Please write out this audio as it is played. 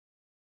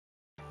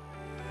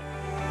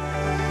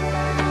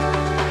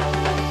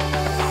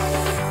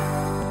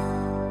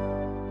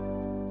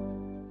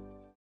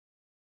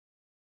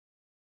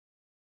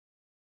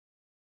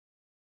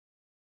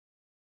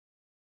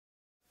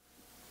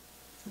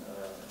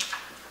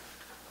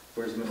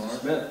Where's Mr.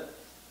 Smith?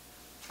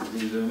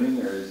 Is he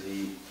zooming or is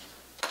he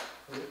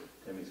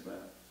Timmy Smith?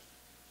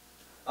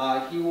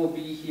 He will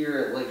be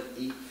here at like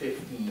 8:15,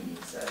 he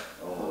said.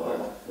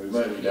 Oh, we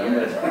might be done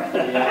by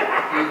then.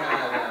 Yeah, he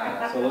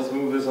had So let's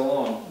move this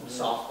along.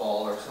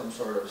 softball or some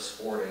sort of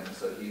sporting,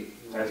 so he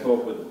I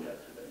spoke with him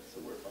yesterday, so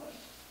we're fine.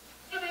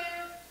 Hey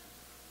there.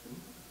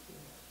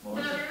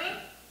 Morning. Can you hear me?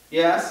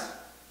 Yes?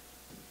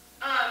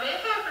 May I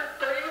have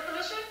recording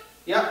permission?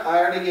 Yep, I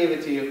already gave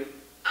it to you.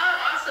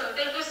 Oh, awesome.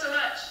 Thank you so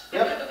much.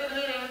 Yep. Have a good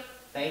meeting.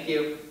 Thank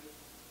you.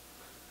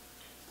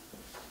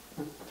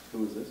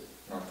 Who is this?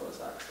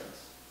 Northwest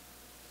Access.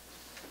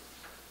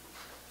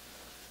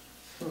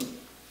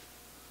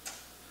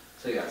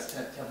 So yes,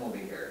 Tim will be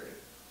here.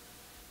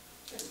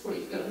 We're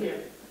still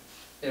here.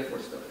 If we're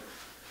still here.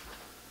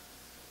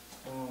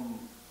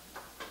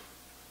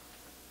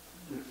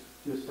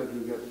 Just that we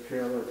got the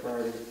trailer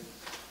Friday,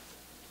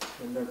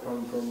 and they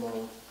come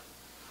from,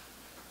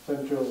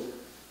 Central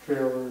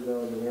Trailers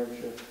out of New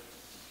Hampshire,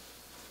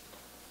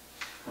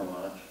 How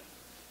much?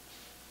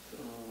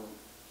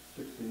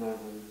 69,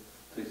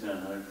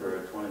 6,900 for a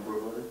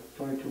 24-footer?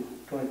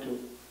 22,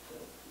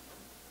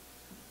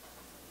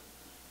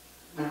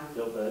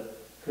 Feel bad.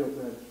 feel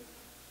bad,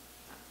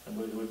 And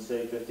we would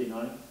say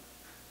 59,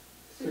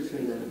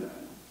 69,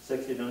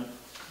 69.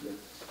 yes.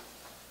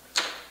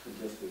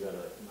 We got a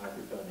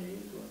market on the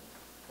used one,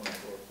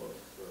 24 foot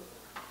for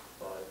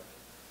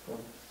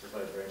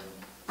 5 grand.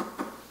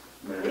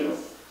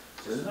 Nice.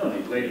 There's no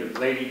need.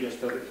 Lady just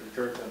took it to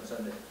church on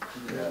Sunday.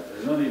 Yeah,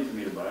 there's no need for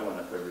me to buy one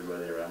if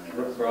everybody around me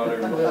has. Brought her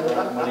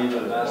money to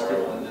the basket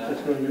on that.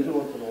 Just gonna use it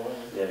once in a while.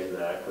 Yeah,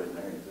 exactly.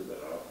 Mary does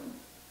that often.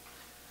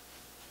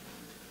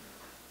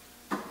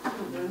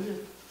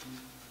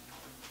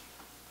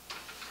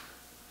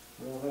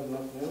 I don't have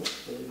nothing else,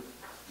 so,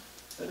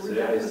 That's it.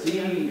 I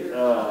see,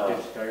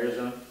 Get tires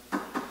on.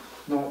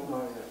 no,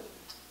 not yet.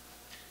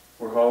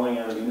 we're hauling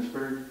out of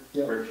Enosburg,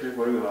 Yeah. Berkshire.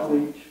 What are we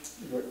hauling?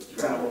 Bleach,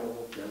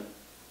 Gravel. Yeah.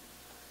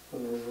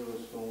 and there's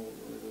a snow,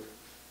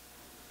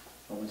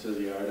 How much is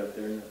the yard up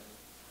there? there's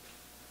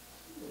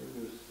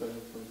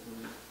 7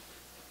 something.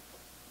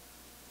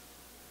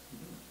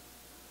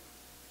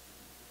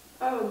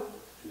 Oh,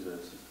 Geez,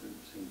 that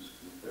seems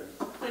to be fair.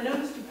 I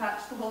noticed you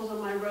patched the holes on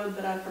my road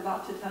that I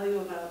forgot to tell you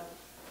about.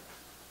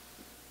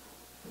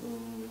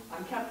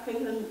 I kept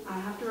thinking I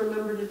have to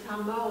remember to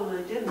tell Mo, and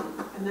I didn't.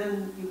 And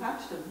then you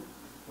patched them.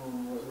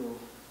 What road?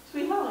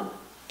 Sweet Hollow.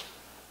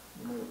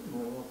 My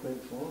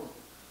think so.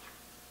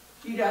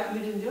 You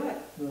didn't do it.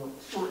 No.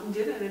 Swanton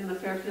did it in the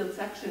Fairfield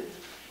section.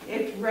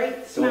 It's right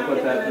Don't smack put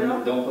in the that in,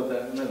 middle. don't put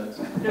that in minutes.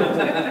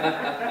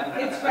 No.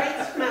 It's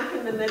right smack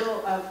in the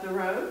middle of the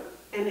road.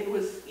 And it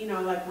was,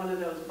 like one of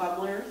those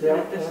bubblers. And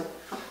Yeah, it just,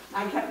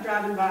 I kept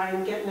driving by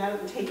and getting out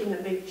and taking the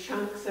big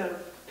chunks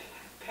of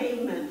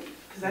pavement,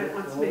 because I didn't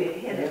want somebody to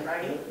hit it,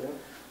 right? Yeah.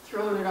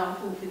 Throwing it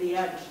off into the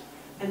edge.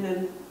 And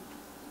then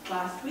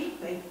last week,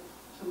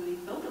 somebody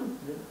filled them.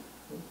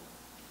 Yeah.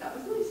 That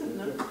was nice of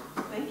them.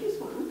 Thank you,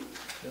 Swan.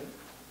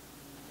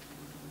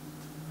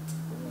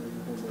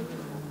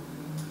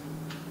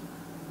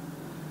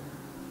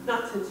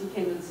 Not since he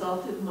came and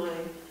salted my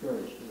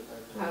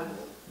house.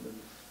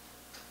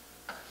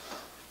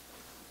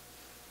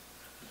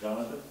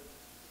 Jonathan?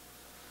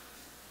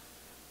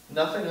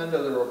 Nothing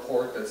under the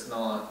report that's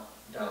not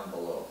down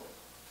below.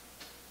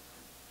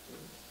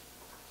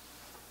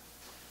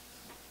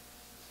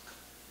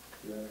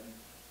 Yeah.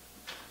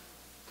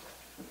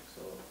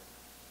 So,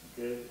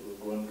 okay,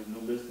 we're going to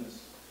new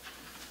business.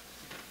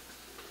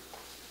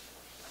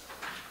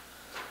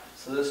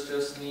 So this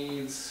just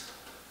needs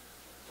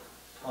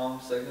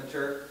Tom's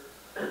signature.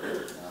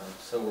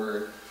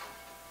 So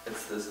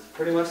it's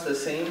pretty much the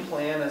same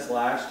plan as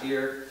last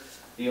year.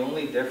 The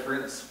only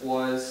difference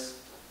was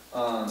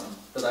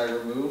that I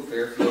removed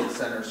Fairfield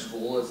Center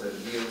School as a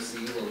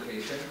VOC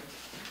location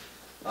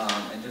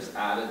and just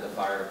added the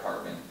fire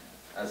department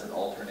as an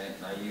alternate,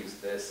 and I used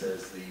this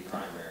as the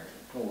primary.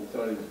 Oh, we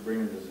thought he was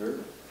bringing dessert.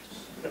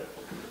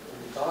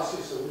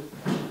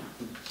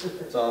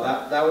 So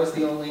that was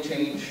the only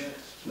change.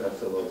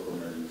 That's a local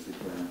emergency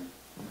plan.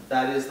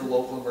 That is the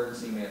local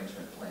emergency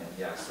management plan,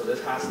 yes. So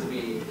this has to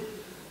be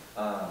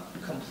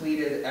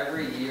completed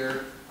every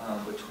year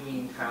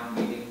between town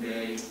meeting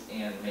day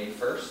and May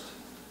 1st.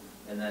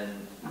 And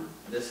then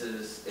this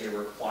is a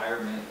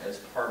requirement as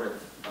part of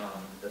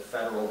the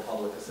federal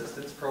public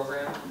assistance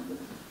program.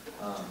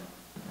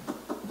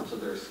 So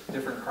there's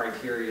different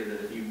criteria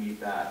that if you meet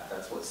that,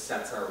 that's what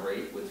sets our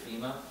rate with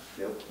FEMA.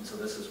 Yep. And so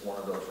this is one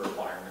of those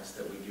requirements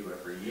that we do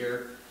every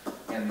year.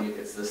 And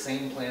it's the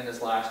same plan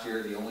as last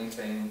year. The only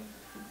thing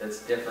that's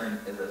different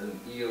is as an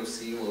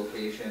EOC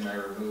location, I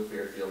removed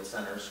Fairfield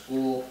Center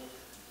School,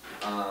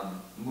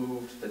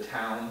 moved the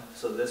town,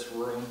 so this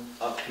room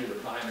up to the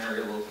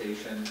primary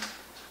location,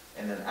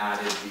 and then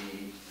added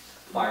the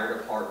fire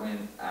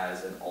department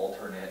as an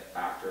alternate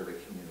after the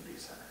community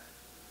center.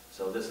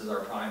 So this is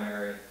our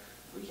primary.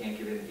 If we can't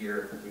get in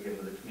here, we get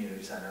into the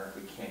community center.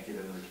 If we can't get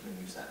into the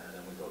community center,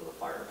 then we go to the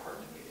fire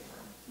department meeting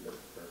room. Yep,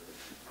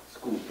 perfect.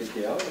 School kick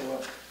you out or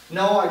what?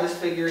 No, I just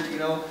figured,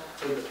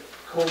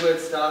 COVID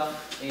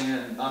stuff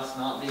and us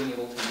not being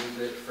able to use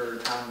it for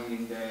town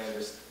meeting day, I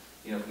just,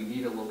 you know, if you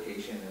need a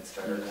location, it's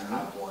better to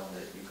have one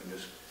that you can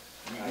just,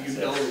 you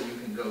know that you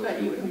can go to.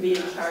 That you and can be in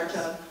access. charge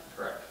of.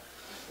 Correct.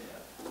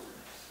 Yeah.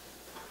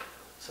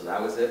 So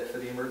that was it for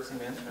the emergency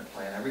management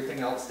plan. Everything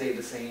else stayed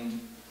the same.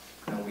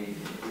 You know, we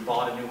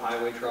bought a new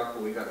highway truck,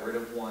 but we got rid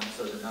of one,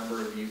 so the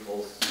number of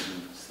vehicles,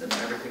 and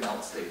everything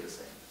else stayed the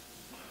same.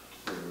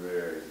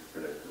 Very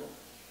predictable.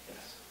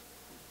 Yes.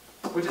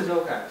 Which is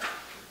okay.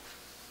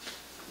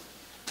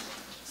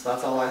 So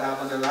that's all I have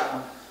under that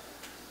one.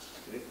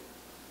 Okay.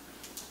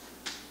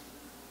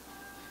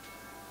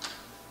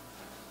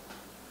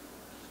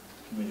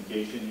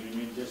 Communication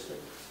Union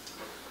District?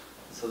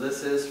 So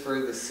this is for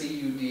the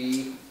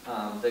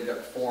CUD, they got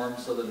formed,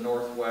 so the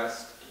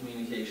Northwest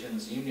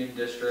Communications Union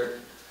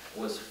District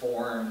was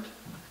formed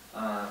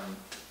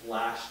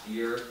last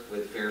year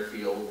with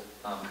Fairfield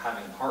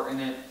having part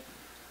in it.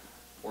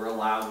 We're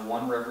allowed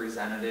one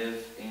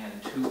representative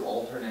and 2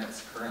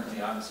 alternates.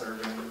 Currently I'm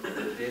serving,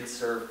 that did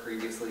serve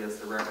previously as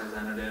the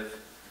representative.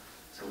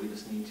 So we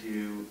just need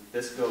to,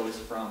 this goes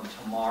from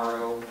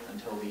tomorrow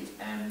until the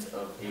end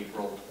of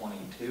April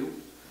 22.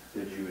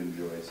 Did you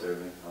enjoy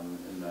serving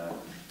in that?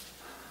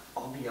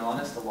 I'll be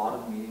honest, a lot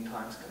of meeting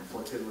times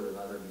conflicted with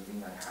another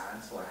meeting I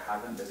had, so I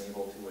haven't been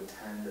able to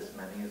attend as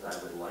many as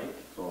I would like.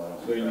 So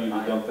So you need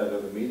to dump that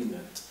other meeting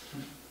then.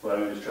 Why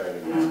don't we just try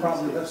it again?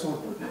 Probably this one.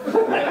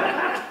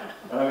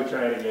 Why don't we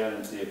try it again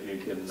and see if you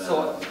can,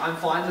 So I'm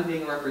fine with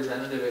being a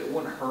representative. It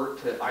wouldn't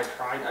hurt to, I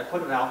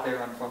put it out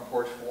there on Front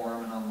Porch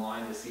Forum and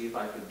online to see if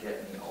I could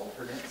get any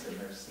alternates, and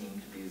there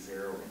seemed to be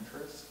 0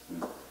 interest.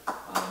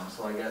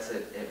 So I guess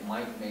it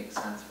might make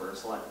sense for a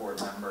select board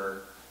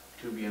member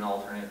to be an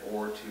alternate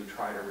or to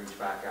try to reach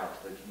back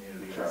out to the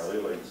community. Charlie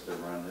likes to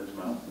run his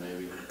mouth,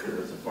 maybe, because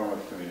it's a form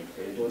of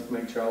communication. Let's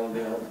make Charlie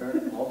the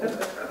alternate.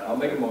 I'll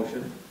make a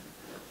motion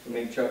to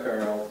make Chuck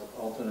our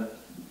alternate.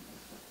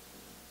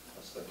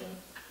 A second.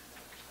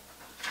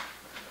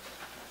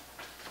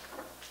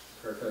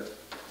 Perfect.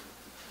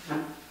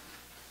 And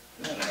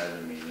as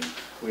a meeting,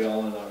 We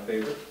all in our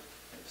favor?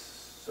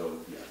 so,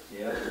 yeah.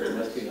 Yeah, it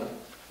must be, huh?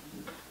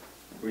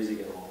 Breezy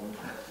get along.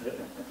 Yep.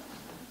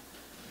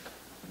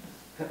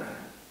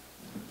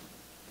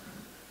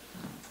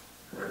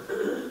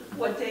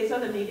 What days are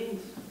the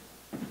meetings?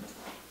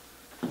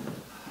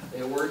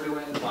 They were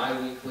doing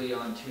bi-weekly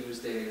on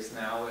Tuesdays.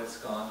 Now it's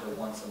gone to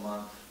once a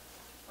month,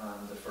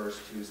 the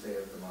first Tuesday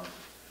of the month.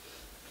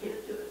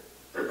 Can't do it.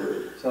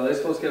 So they're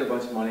supposed to get a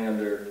bunch of money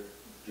under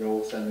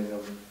Joel sending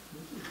them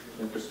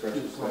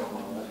infrastructure stuff and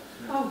all that.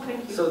 Oh,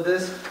 thank you. So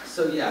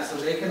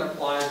they can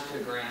apply to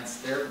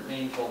grants. Their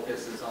main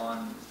focus is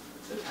on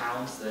the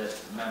towns that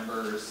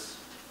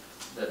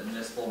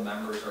municipal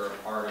members are a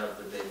part of,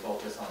 that they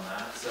focus on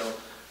that. So,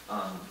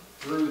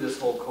 through this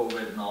whole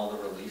COVID and all the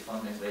relief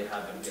funding, they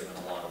have been given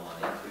a lot of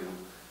money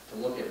to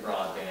look at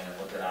broadband and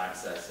look at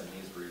access in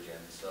these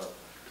regions. So,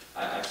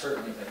 I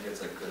certainly think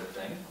it's a good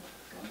thing.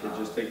 You could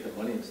just take the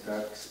money and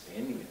start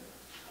expanding it.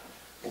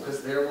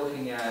 Because they're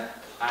looking at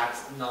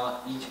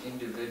not each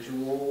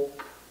individual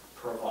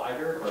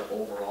provider, but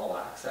overall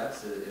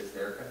access is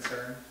their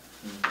concern.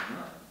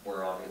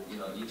 Where obviously,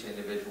 each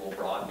individual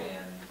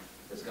broadband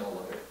is gonna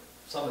look at,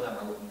 some of them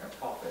are looking at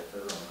profit for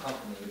their own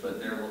company, but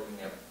they're looking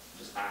at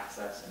just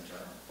access in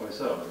general. Well, I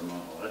saw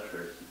Vermont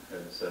Electric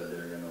had said they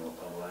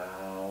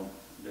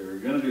were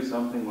gonna do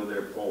something with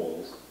their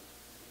poles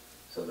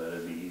so that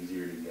it'd be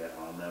easier to get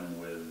on them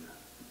with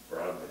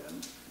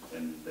broadband.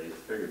 And they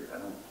figured, I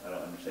don't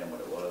understand what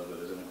it was, but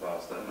it was gonna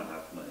cost them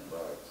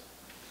 $500,000.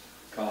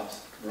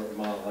 Cost,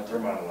 Vermont Electric.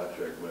 Vermont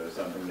Electric, but it was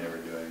something they were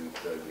doing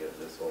to get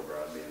this whole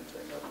broadband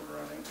thing up and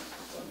running.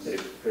 They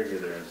figure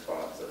they're in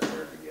spots that are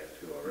hard to get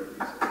to already,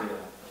 so. Yeah.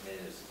 I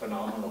mean, it's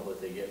phenomenal what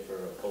they get for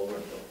a pole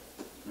rental.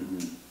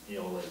 Mhm. You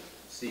know, like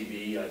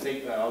CB,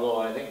 although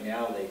I think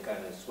now they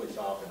kind of switch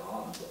off and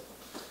on, but.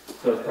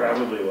 So it's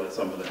probably what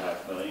some of the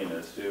 $500,000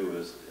 is too,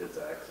 is it's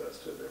access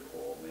to their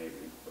pole,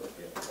 maybe, but.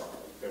 Yeah,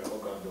 well, you gotta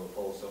hook onto a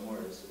pole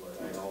somewhere, it's like,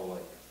 I know,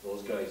 like,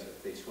 those guys,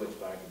 if they switch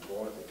back and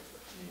forth, it's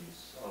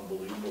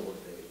unbelievable what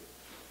they,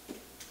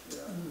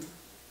 Yeah.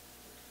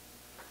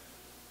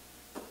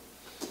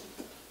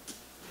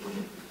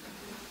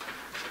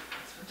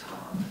 That's for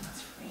Tom,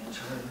 that's for me and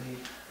Charlie.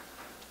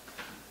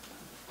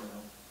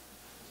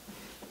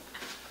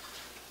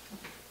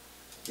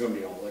 You're gonna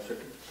be all electric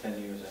in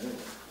 10 years anyway.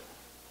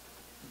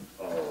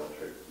 All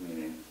electric,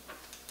 meaning,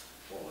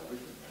 Well,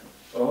 everything,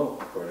 right? oh,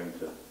 according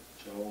to,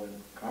 Joe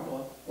and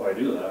Carmela. well, I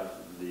do that,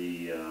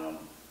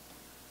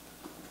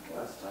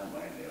 last time I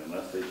knew,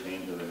 unless they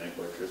change how they make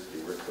electricity,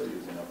 we're still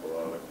using up a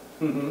lot of.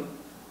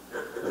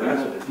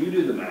 If you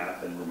do the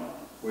math in Vermont,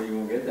 Where you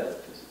gonna get that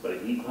electricity? but a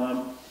heat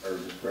pump or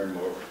just burn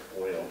more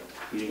oil,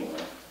 heating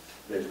oil,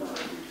 there's not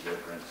a huge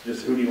difference.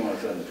 Just who do you want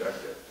to send the truck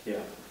to?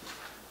 Yeah.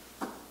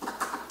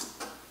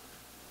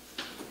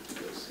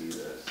 You'll see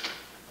this.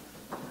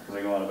 Because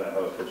I go on about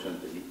how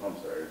efficient the heat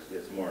pumps are.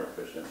 It's more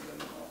efficient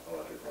than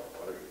electric hot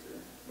water heater,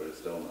 but it's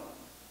still not.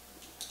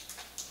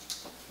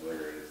 The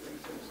greatest thing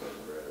since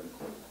I've read.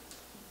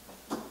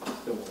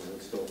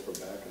 Still for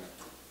bad.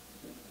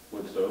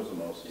 was the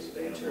most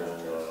sustainable,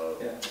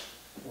 Yeah,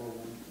 or-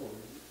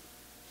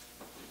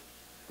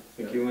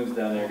 McEwen's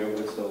down there, their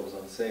wood stoves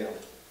on sale,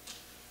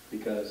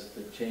 because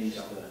they changed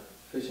the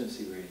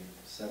efficiency rating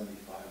to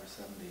 75 or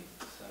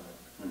 77.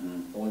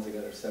 mhm. The ones that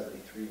got are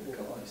 73, the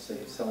companies say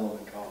sell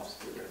them at cost,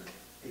 they're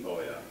gonna,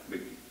 Oh, yeah.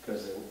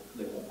 because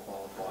they won't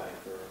qualify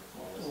for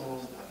all this other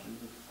stuff.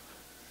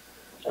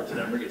 If the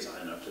number gets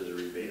high enough, there's a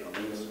rebate on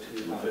those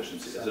from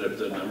efficiency. Is it if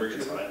the number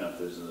gets high enough,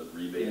 there's a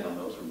rebate on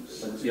those from But,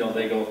 efficiency? you know,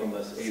 they go from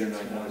this $800 or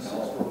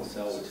 $900 on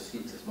sale, which is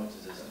heats as much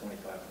as this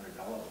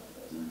 $2,500.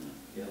 Mhm.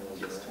 You know, it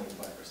gets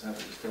 25%,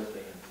 but you're still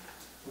paying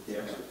the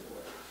extra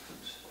for it.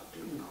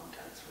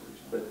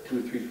 But 2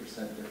 or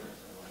 3% difference,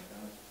 I'm like,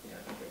 yeah,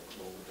 I think I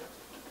go with it.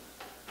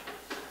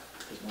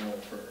 Because my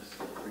old furnace is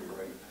pretty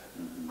right.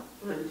 Mhm.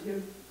 Mine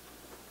too.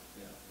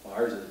 Yeah, well,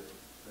 ours is,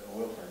 the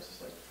oil furnace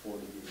is like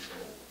 40 years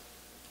old.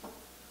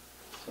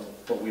 So,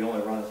 but we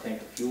only run a tank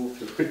of fuel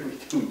through every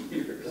 2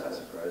 years. That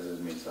surprises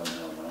me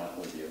somehow not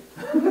with you.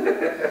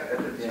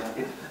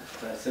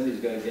 Yeah, Cindy's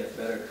gotta get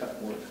better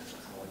cut wood, that's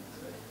all I can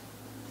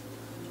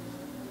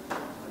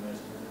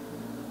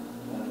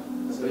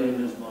say.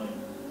 Same as mine.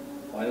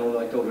 I know,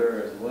 I told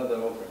her, as well, the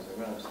oil furnace,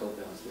 I ran still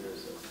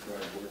downstairs, so dry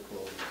wood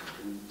clothes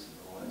and boots and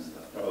all that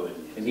stuff. Oh,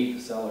 And heat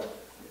the cellar,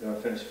 you know,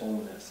 finish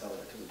foaming that cellar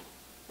too.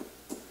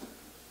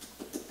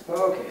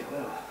 Okay,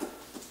 well.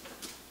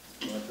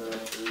 What's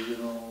our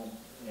regional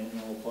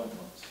annual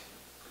appointments?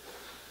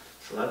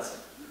 So that's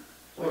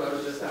what I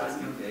was just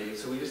asking Dave,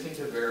 so we just need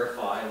to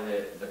verify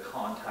that the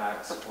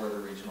contacts for the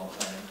regional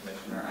planning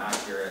commission are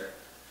accurate.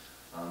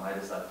 I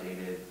just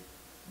updated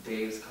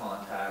Dave's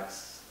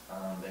contacts,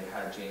 they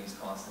had James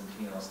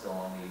Constantino still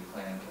on the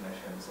planning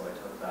commission, so I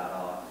took that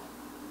off.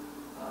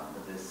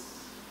 But this,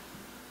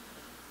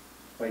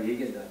 Why do you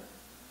get that?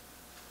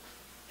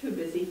 Too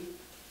busy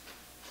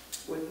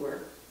with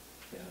work.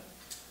 Yeah.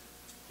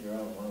 You're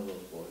on one of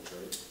those boards,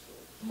 right?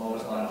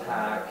 Mo's on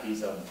TAC,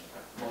 He's on.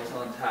 Mo's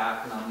on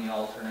TAC, and I'm the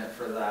alternate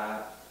for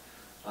that.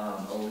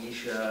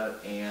 Alicia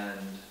and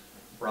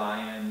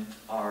Brian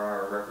are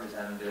our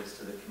representatives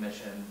to the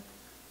commission.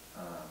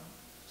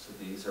 So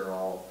these are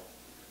all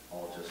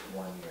just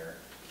 1 year.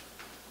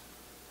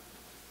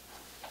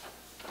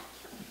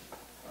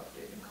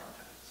 Updating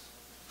contacts.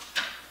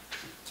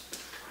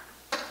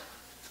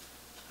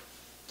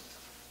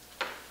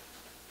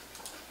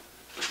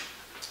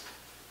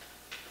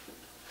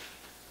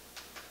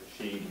 Is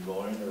she even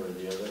going, or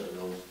the other,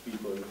 are those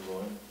people even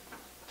going?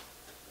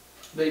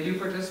 They do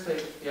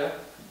participate, yeah.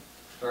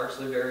 They're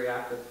actually very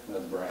active.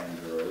 That's Brian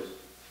Rose.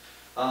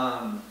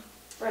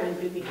 Brian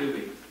Bibby.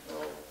 Doobie,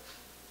 Oh,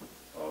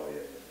 oh, yeah.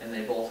 and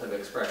they both have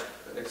expressed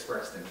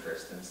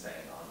interest in staying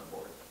on the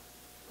board.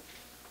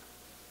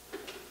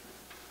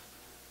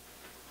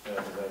 Yeah,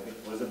 'cause I think,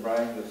 wasn't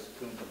Brian was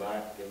going to come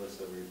back and give us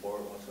a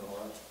report once in a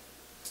while?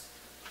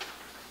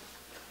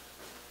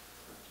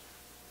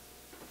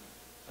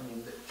 I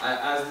mean,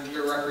 as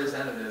your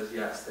representatives,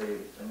 yes,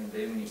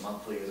 they meet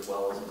monthly as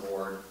well as a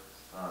board.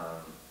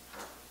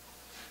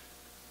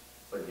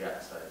 But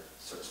yes,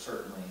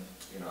 certainly,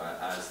 you know,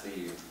 as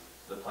the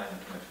planning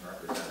commission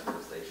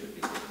representatives, they should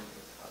be giving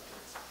these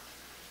updates.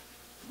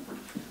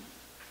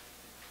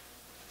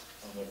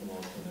 I'll make a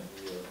motion that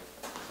we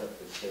accept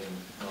the same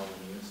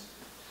nominees.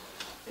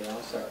 Yeah,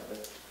 I'll start with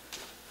it.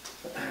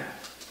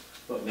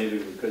 But maybe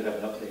we could have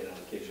an update on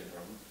occasion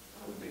from them,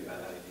 would be a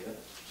bad idea.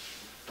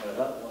 I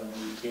thought when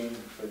we came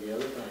for the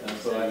other time.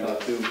 That's what I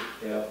thought too,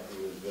 yeah.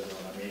 He was good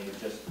on, I mean, it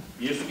just,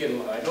 you used to get,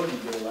 I don't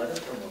even get a letter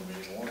from him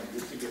anymore, I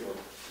used to get a.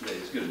 Yeah,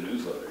 it's a good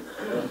newsletter.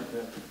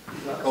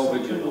 Is that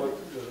COVID, something you know.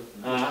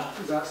 like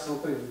is that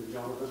something,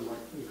 Jonathan, like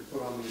you could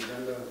put on the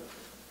agenda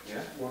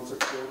Yeah. once a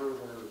quarter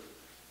where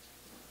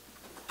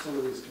some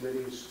of these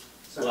committees?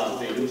 Well,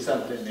 if they do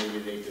something, maybe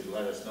they could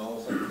let us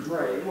know something.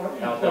 Right, well,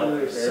 How about when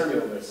they send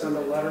Fairfield or a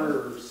something?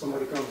 letter or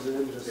somebody comes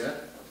in, just, Yeah.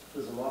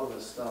 there's a lot of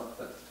this stuff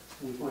that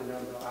we find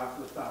out about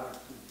after the fact.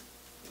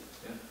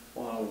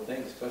 Well, I would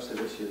think, especially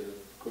this year, there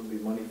could be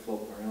money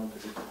floating around to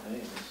different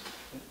things.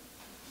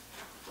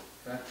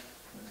 Okay.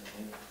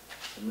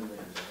 Some of them,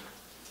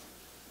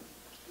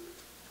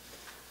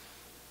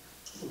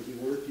 Would it be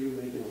worth you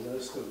making a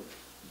list of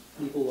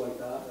people like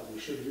that we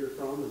should hear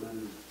from, and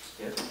then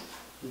Yeah,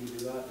 when you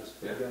do that, just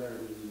put Yeah. together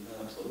and,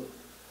 absolutely.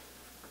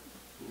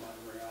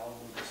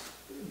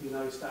 it'd be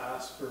nice to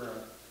ask for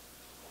a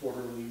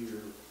quarterly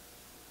or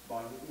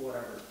bi,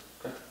 whatever,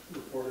 Okay.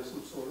 report of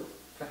some sort.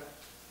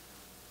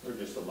 Or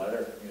just a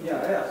letter, you know.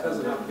 Yeah, it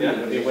doesn't have to be.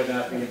 Yeah, they wouldn't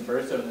have to be in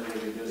person, they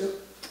could just,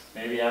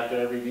 maybe after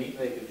every meeting,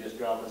 they could just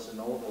drop us a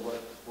note of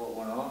what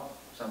went on.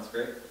 Sounds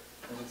great.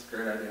 I think it's a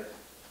great idea.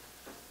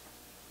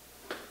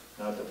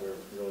 Not that we're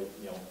really,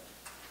 you know,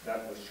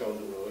 that would show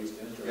that we're at least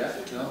Yeah,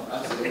 interested. no,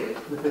 absolutely.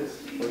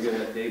 We're gonna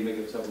have Dave make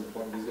himself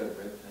important, he's got a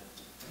great thing.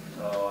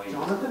 Oh,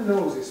 Jonathan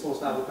knows he's supposed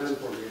to have a pen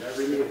for me at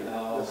every meeting.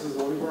 Oh. This is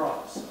what he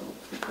brought, so.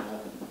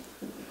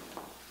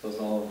 Those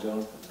all of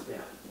John? Yeah.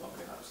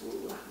 Okay.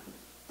 Absolutely.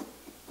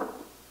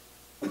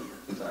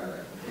 Sorry,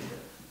 Larry.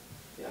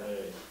 Yeah.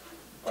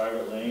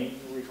 Private lane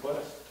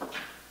request?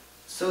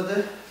 So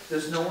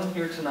there's no one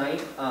here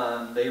tonight.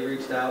 They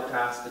reached out to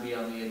ask to be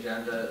on the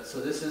agenda. So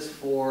this is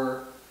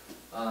for,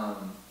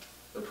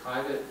 the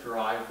private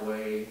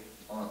driveway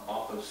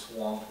off of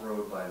Swamp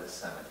Road by the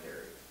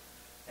cemetery.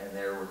 And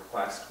their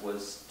request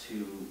was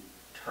to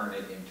turn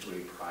it into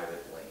a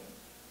private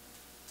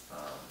lane.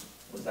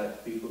 Was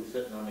that the people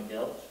sitting on the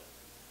couch?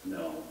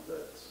 No,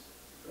 that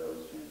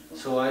was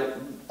changed. So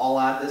I'll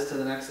add this to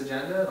the next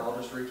agenda and I'll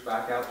just reach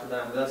back out to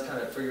them. But that's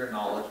kind of, for your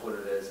knowledge, what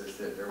it is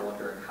that they're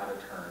wondering how to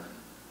turn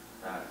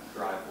that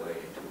driveway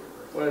into a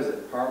road. What is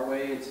it,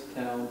 partway it's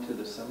down to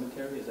the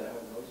cemetery, is that how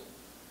it goes?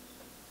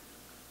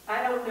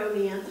 I don't know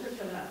the answer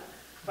to that,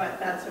 but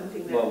that's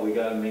something Well, that, we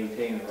gotta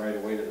maintain the right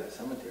of way to that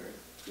cemetery.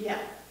 yeah,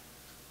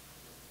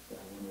 So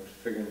when we're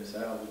figuring this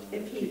out, we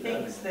if he keep that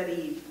in. thinks that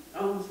he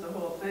owns the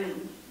whole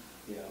thing,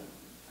 Yeah,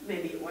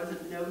 maybe it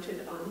wasn't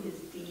noted on his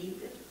deed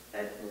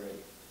that, right.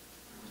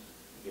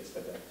 I guess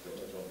that's what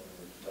we were talking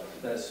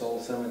about. That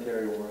old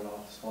cemetery over on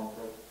off Swamp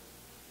Road.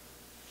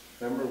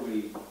 Remember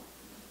we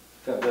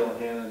got Bill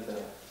Hannon to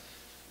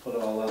put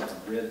it all out, the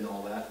grid and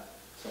all that,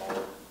 it's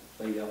all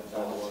laid out. Is that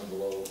the one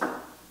below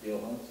Dale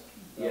Hunt's?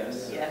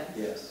 Yes, yeah.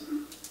 yes.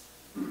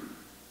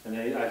 And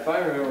they, if I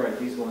remember right,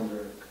 these ones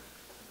are,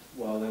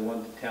 well, they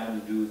want the town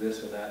to do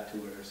this or that to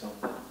it or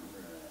something.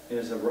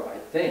 There's I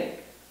think,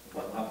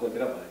 I'll have to look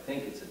it up, but I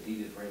think it's a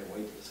deeded right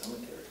away to the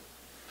cemetery.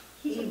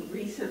 He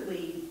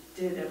recently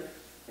did a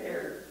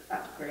fair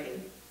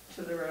upgrade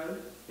to the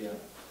road, Yeah,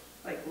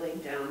 like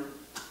laid down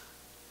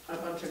a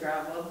bunch of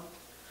gravel,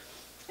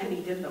 and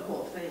he did the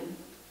whole thing.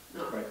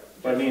 Not right.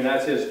 But I mean,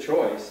 that's his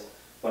choice,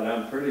 but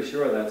I'm pretty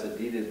sure that's a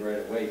deeded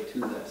right away to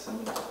that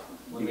cemetery.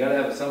 You gotta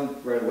have some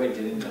right away to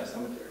get into that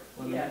cemetery.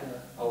 Yeah.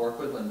 I'll work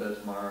with Linda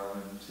tomorrow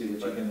and See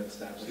what you can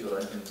establish. see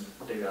what I can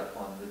dig up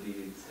on the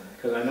deeds.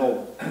 Because I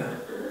know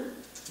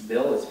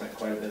Bill had spent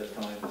quite a bit of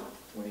time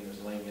when he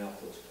was laying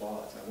out those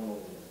plots. I went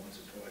over them once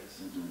or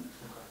twice.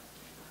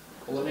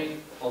 Well,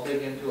 I'll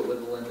dig into it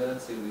with Linda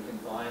and see what we can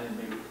find and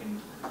maybe we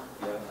can,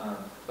 Yeah.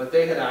 but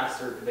they had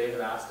asked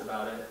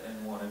about it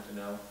and wanted to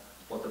know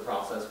what the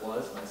process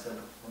was. And I said,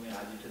 let me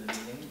add you to the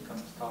meeting,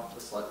 come talk to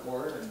the select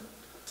board and,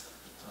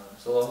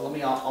 so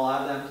I'll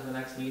add them to the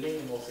next meeting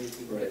and we'll see if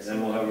we can Right, get then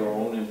some. we'll have our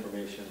own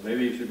information.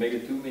 Maybe you should make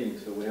it 2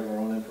 meetings, so we have our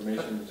own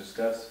information to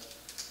discuss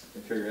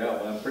and figure it out.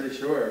 But I'm pretty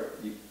sure,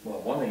 well,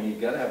 one thing, you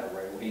gotta have a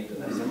right of way into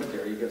that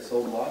cemetery. You got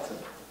sold lots of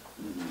it.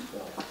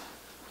 So,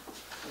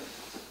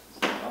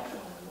 it's not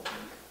optional, I don't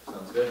think.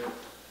 Sounds good.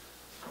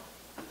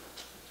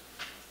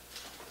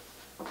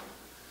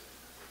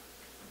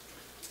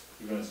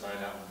 You gonna sign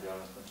that one,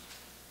 Jonathan?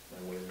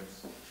 My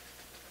witness,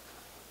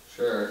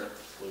 Sure.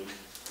 please.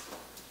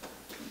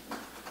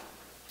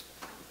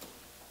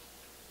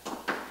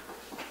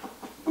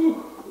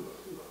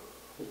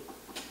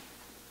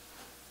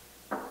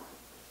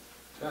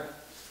 Sure.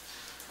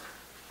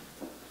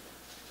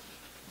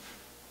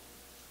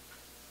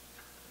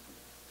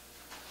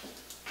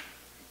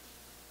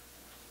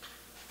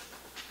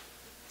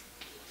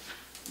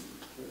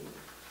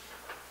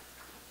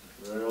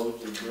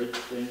 Railroads and bridge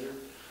standard?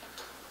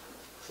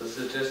 So this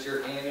is just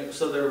your annual,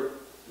 so the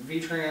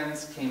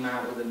V-Trans came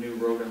out with the new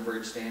road and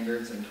bridge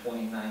standards in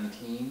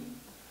 2019.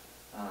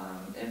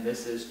 And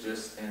this is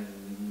just in,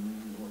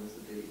 what is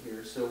the date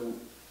here? So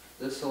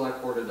the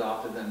select board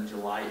adopted them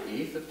July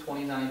 8th of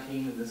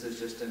 2019, and this is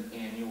just an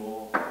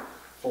annual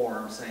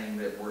form saying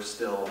that we're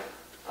still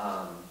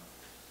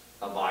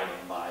abiding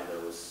by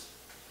those.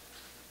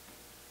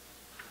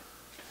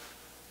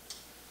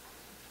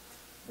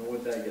 What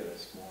would that get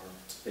us more?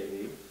 State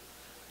aid?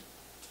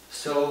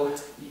 So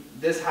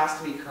this has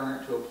to be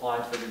current to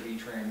apply for the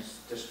V-Trans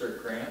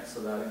district grant, so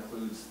that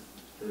includes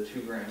the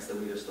 2 grants that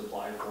we just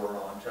applied for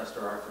on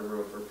Chester Arthur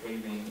Road for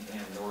paving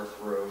and North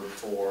Road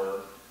for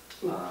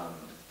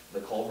the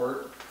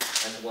culvert,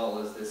 as well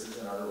as this is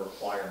another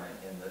requirement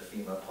in the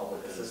FEMA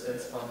public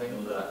assistance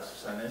funding, that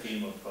percentage.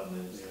 FEMA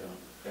funding, yeah,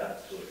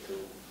 that's good too.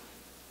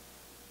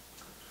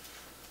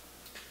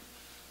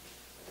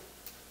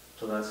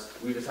 So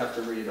we just have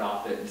to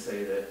re-adopt it and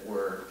say that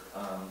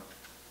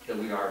that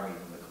we are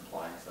meeting the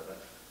compliance of it.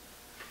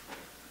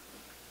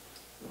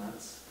 And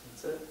that's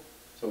it.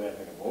 So we have to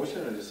make a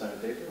motion or just sign a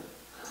paper?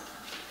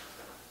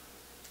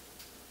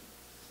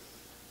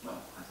 No,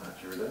 I thought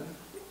you were done.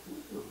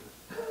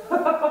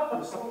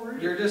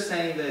 You're just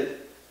saying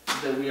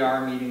that we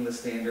are meeting the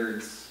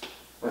standards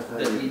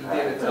that we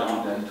did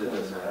adopt in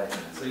 2019.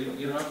 So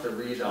you don't have to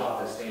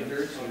re-adopt the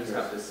standards, you just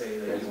have to say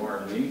that you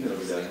are meeting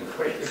those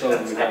standards. So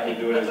we have to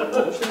do it as a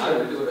motion? I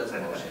would do it as a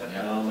motion, And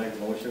yeah. I'll make a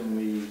motion,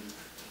 we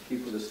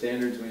keep with the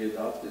standards we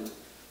adopted.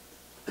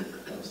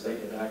 I'll State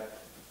Act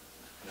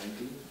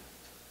 19.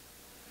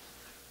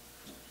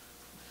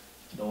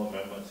 No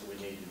amendments we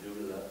need to do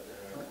to that.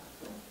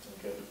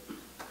 Okay.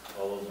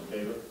 All those in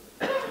favor?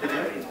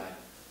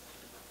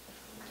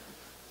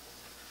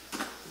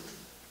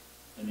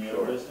 Any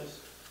other business?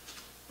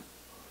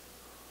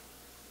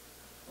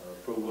 Or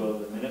approval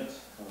of the minutes?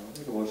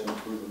 Make a motion to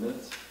approve the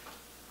minutes.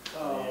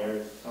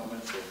 Any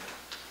comments?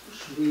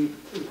 Should we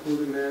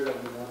include in there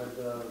that we wanted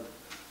the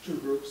 2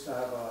 groups to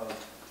have a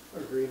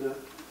agreement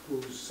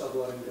who's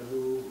subletting to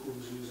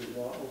who's using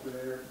what over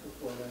there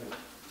before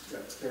they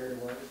got carried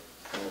away.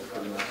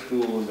 From the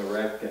school and the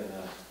rec and,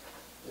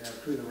 Yeah,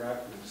 between the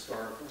rec and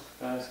historical.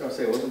 I was gonna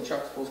say, wasn't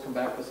Chuck supposed to come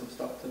back with some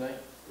stuff tonight?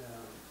 Yeah.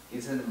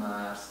 He's in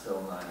Mass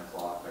till 9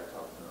 o'clock, I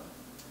talked to him.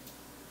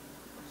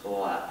 So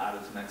we'll add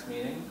it to next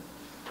meeting,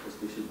 Guess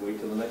we should wait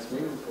till the next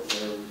meeting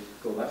before we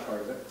go that far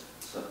of it.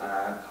 so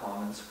add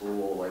common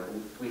school, like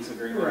lease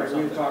agreement or Right, we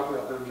something. had talked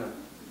about them,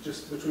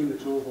 just between the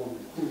two of them,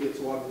 who gets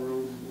one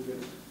room, who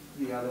gets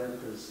the other,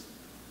 because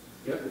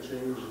get the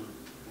change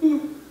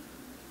and.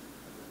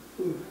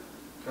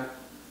 Okay.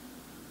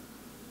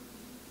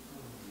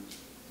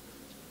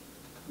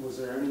 Was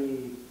there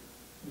any,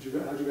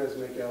 how'd you guys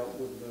make out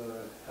with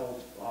the health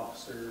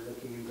officer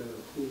looking into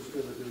who's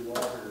gonna do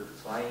what, or?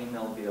 So I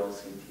emailed the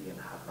LCT and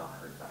have not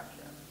heard back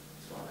yet,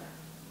 so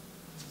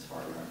as far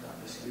as I'm done.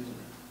 Excuse me.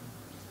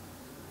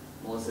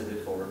 Melissa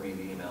did forward me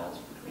the emails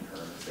between her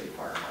and the state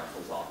fire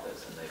marshal's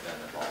office, and they've been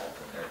involved,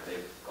 and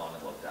they've gone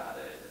and looked at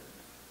it.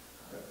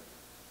 And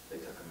they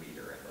took a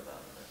meter in with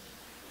them.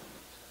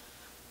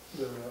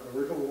 The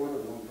original one or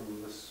the one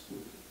from this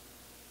week?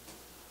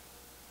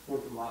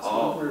 One from last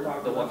Oh, month we were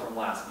talking the about? one from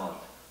last month,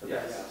 Okay,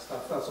 yes. yeah,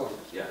 that's one.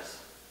 Yes.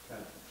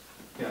 Okay.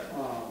 Yeah.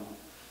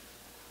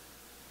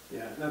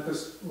 Yeah, and if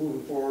this,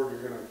 moving forward,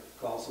 you're gonna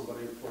call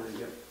somebody before you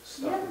get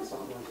stuck in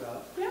something like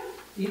that? Yeah.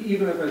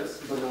 Even if it's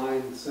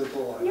benign,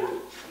 simple, I. Yeah.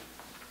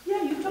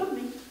 Yeah, you told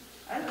me.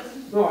 I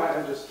listened. No,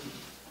 I just,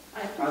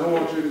 I I don't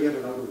want appreciate you to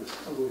get an ugly it.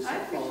 I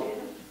stuff follow. appreciate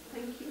it.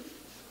 Thank you.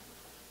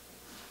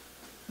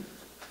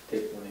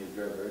 Take one of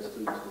your drivers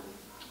too.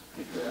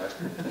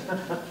 Exactly.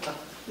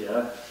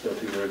 Yeah, kill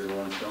two birds with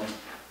one stone.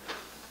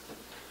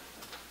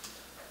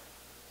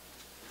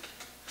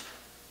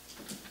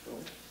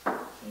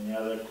 Any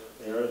other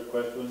errors,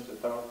 questions,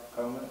 or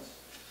comments?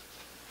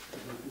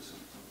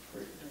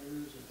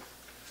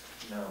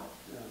 No.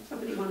 Yeah.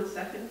 Somebody want to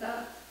second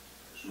that?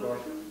 Sure.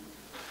 Motion?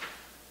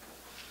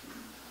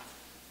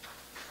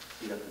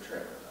 You got the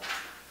trailer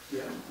though.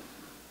 Yeah.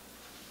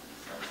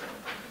 That's the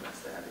only thing, that's,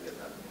 they had to get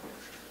that.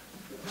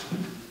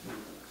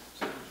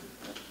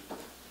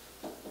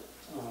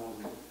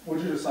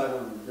 What'd you decide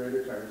on the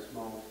grader tires,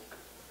 Mo?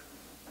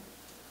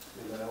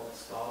 Did that help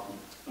stop?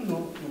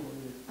 No.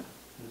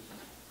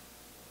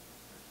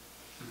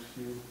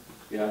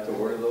 You have to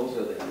order those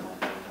or they?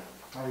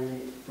 I,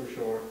 for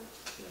sure.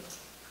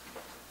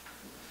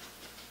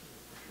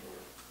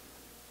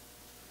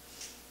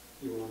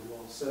 You want to do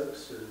all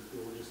six, or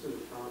you want to just do the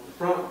front? The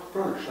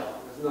front are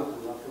shot, there's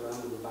nothing left for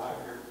them in the back,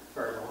 they're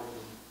fair behind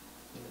them.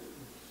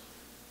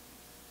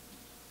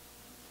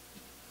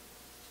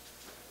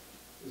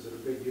 Is it a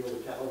big deal to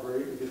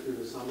calibrate and get through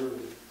the summer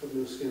and put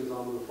new skins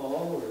on in the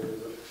fall, or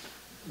is it?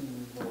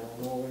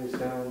 No, always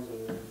sounds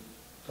and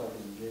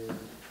talking to James.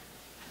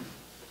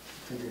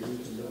 Figure he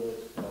can do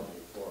it. Probably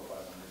 $400 or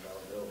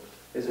 $500 bill.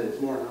 Is It's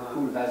it, more than that.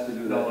 who has to do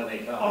No, that? when they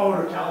come. Oh,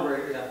 to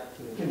calibrate, yeah.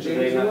 Can Do James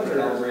they do have it, to or?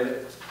 calibrate it?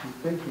 You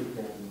think you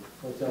can,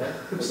 what's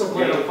that? Some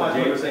kind of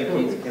 $500 James saying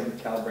bill. Keith can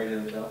calibrate it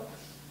himself?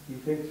 You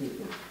think you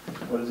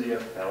can, What does he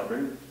have to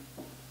calibrate?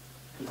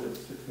 because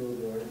it's the two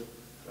door,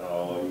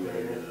 Oh, you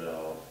gotta get it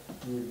all.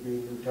 you'd be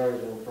new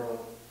tires on front.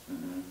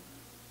 Mhm.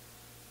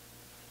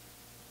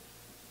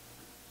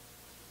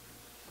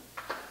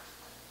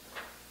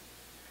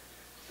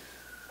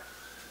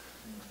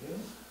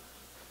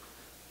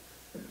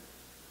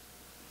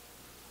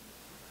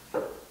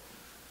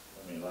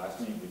 I mean, last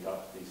meeting, he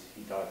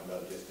talked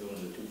about just doing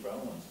the two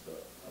front ones,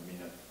 but, I mean,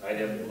 I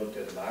haven't looked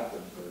at the back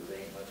ones, but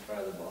they ain't much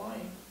farther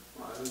behind.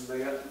 Well, they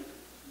got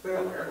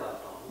wear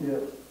left on them. Yeah.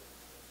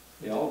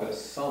 They all got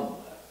some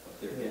left,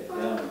 but they're getting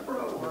down.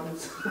 Pro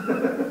ones.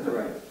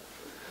 Right.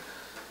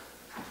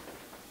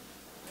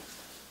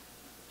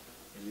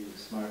 Maybe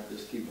it's smart,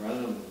 just keep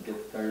running them and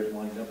get the tires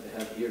lined up, they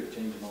have here to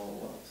change them all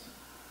at once.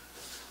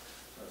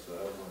 That's what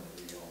I was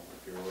wondering, you know,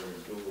 if you're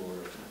ordering two or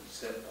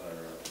set,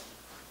 or,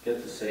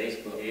 Get the six,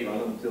 but Eight. run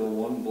them till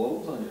one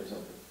blows on you or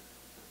something.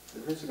 The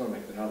difference is gonna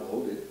make, they're not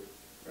loaded,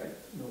 right?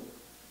 No.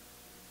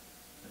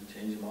 And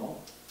change them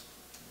all.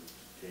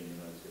 changing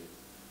those.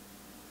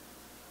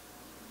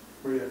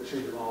 Where you have to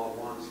change them all at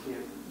once, you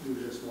can't do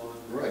just one.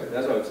 Right,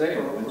 that's what I'm saying,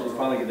 when you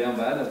finally get down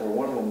bad enough where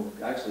one of them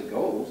actually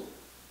goes,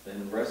 then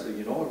the rest of,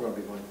 you know, are gonna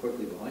be going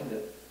quickly behind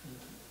it.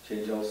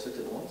 Change all six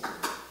at once.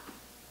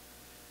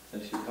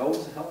 And she, how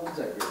old's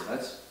that grade?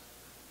 That's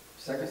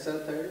second set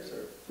of tires,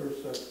 or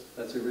First set,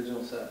 that's the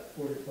original set?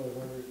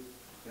 4,500.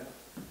 Yeah.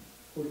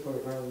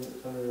 4,500,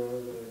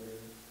 $100,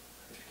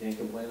 If you can't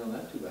complain on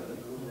that too badly.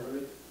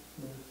 Right.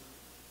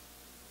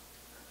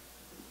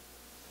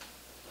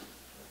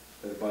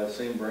 Better buy the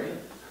same brand.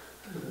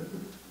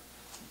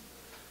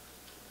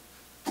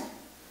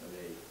 Are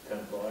they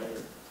 10 ply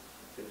or?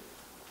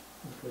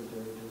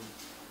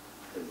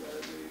 They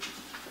gotta be,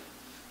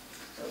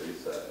 at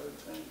least that, I would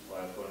think. Well,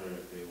 I was wondering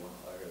if they want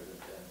higher than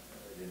 10.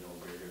 I didn't know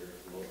greater.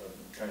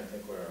 I'm trying to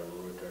think where our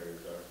lower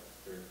tires are.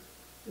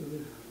 I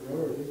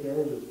think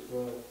ours is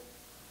 12.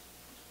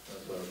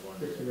 That's what I was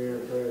It's wondering. an air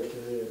price,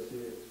 yeah, I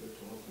see it, it's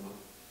 12.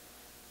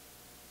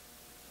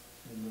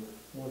 And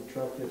one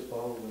truck gets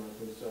followed, and I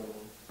can sell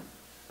them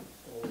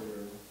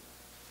over,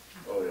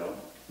 Oh,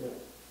 yeah? yeah.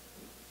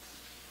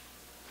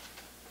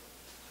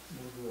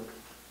 Over,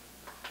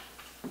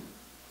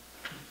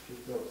 get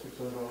about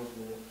 $600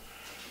 more.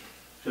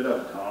 Should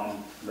have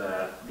Tom,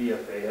 that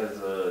DFA has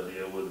a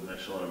deal with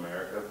Michelin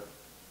America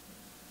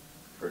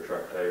for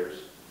truck tires.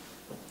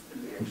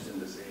 It'd be interesting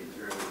to see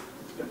through,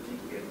 if you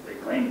can get, they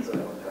claim it's a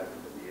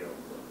technical deal,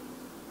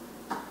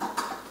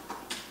 but.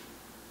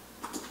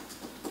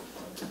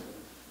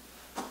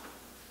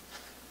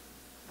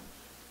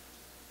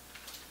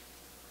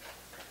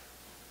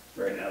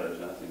 Right now, there's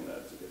nothing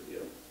that's a good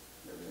deal.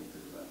 Everything's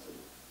expensive.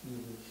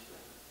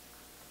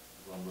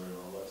 Lumber and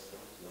all that stuff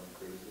is going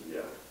crazy.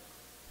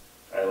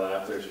 Yeah. I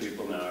laugh, there's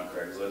people now on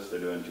Craigslist, they're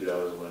doing $2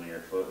 a linear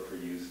foot for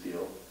used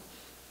steel.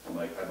 I'm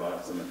like, I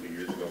bought some a few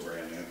years ago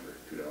brand new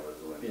for $2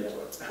 a linear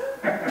foot.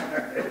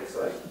 It's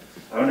like,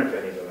 I wonder if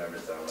any of them ever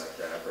sound like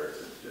crap or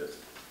if it's just,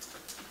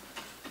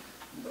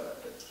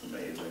 but it's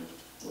amazing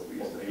what we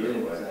used to Well,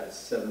 do. was at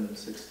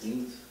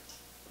 7/16,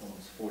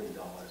 almost $40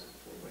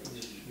 for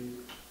wage.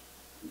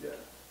 Yeah.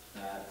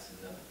 That's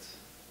nuts.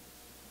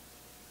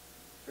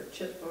 For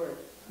chipboard.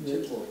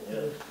 Chipboard,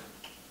 Yeah.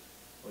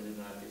 What did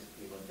not this,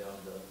 he went down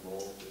to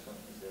Lowe's or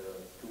something, he said a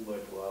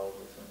 2x12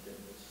 or something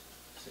was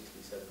 $60,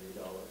 $70.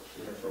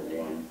 For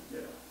one,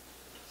 yeah.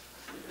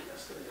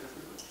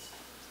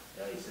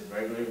 Yeah, he said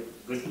regular,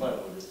 good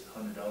plywood is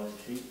 $100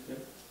 a sheet.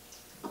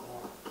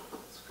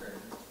 That's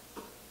crazy.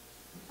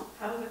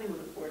 How is anyone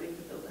affording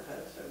to build a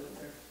house over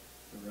there?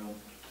 Around,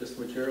 just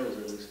materials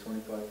are at least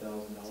 $25,000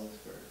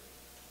 for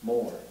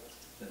more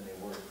than they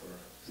were for.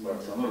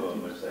 But some of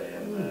them are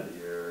saying that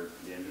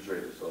the interest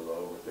rates are so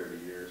low over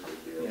 30 years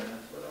with deals, Yeah.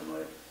 but I'm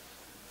like,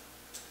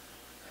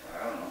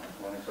 I don't know,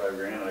 25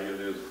 grand, all you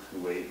do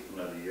is wait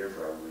another year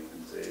probably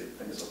and save.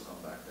 Things will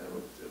come back down.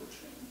 It'll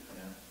change.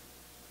 Yeah.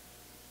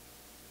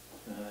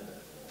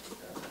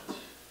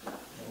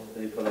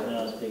 They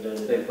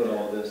put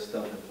all this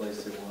stuff in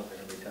place they want, they're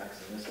gonna be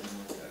taxing this and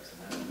more taxing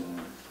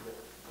that.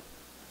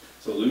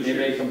 So It may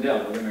Lucius, come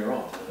down, don't get me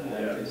wrong,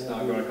 but Yeah. it's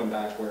not gonna come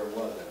back where it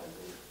was, I don't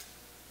believe.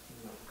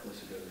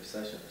 Unless you get a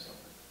recession or something.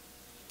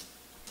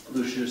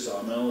 Lucius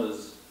Sawmill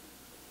is.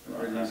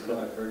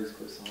 I've heard he's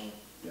quit sawing,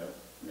 Yeah,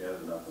 yeah,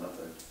 there's nothing up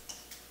there.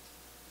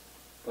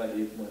 but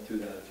he went through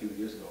that a few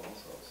years ago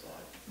also, so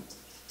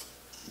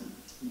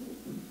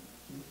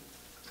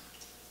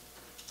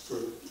So,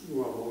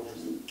 well, we'll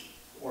just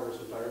order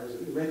some tires,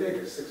 it may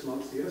take us 6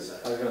 months to get a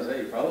set. I was gonna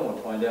say, you probably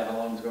wanna find out how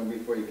long it's gonna be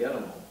before you get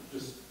them.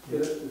 Just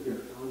get it, and get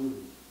it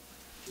done,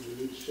 and we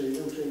need to change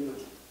them.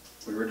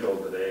 We were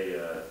told today,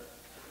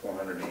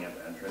 400 amp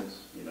entrance,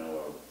 you know,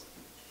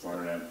 a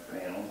 400 amp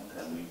panel,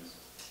 10 weeks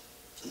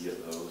to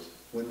get those.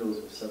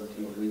 Windows was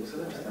 17 weeks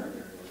last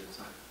time.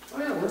 Oh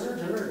yeah, where's our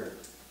generator?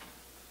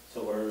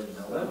 So where,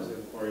 that was it.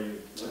 where are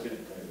you looking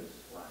at kind of?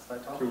 Last I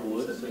talked, Through it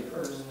woods? said May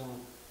 1st.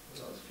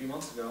 So it was a few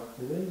months ago.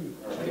 Maybe.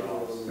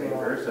 May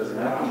 1st doesn't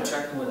I'm happen yet.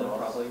 checking with them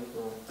probably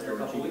Well, like a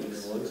couple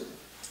weeks.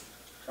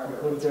 I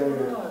couldn't tell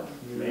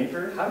you. May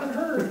 1st? Haven't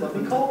heard, let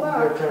me call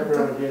I'll back. check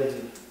around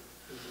again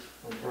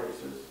on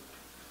prices.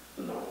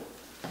 No.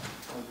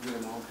 I'll get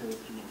an alternate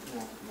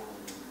tomorrow.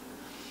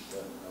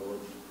 I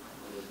would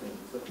think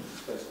something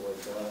special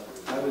like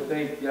that. I would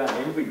think, yeah,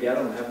 maybe we get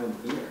them, have them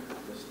here,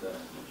 just,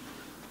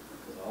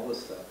 because all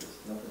this stuff is,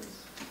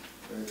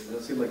 it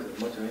doesn't seem like there's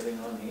much of anything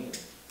on hand.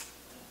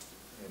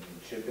 And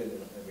shipping,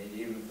 I mean,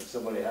 even if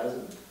somebody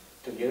hasn't,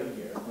 to get them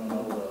here, run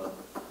out of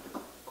the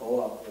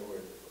co-op over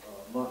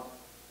Muck,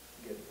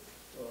 get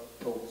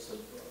totes of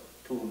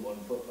 2 and 1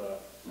 foot back.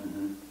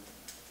 Mm-hmm.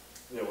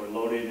 They were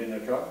loaded in a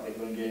truck, they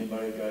couldn't get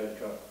anybody to drive the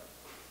truck.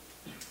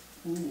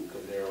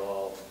 Because they're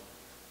all,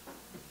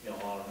 you know,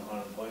 on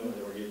unemployment,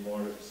 they were getting more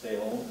to stay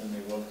home than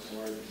they want to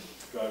work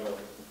and drive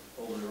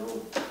over the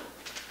road.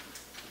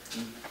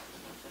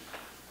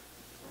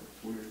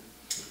 Weird.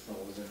 Oh,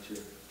 was that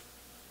your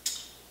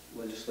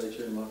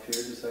legislature in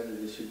Montpelier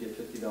decided they should get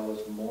 $50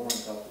 more on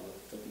top of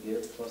what they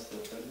give, plus the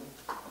federal?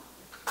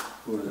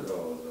 Who is it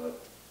all about?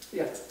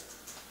 Yeah.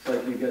 It's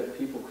like you get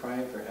people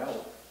crying for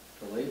help,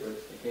 for labor,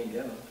 they can't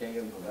get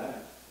them back.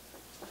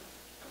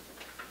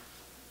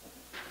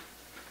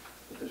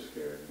 But they're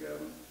scared,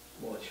 Gavin.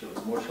 Well, sure,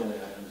 emotionally,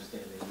 I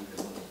understand they need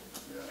the money.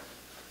 Yeah.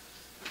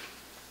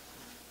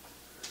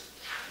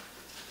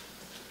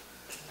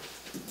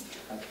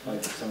 I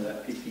applied for some of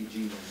that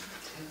PPG money.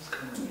 Tim's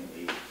coming at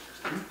 8.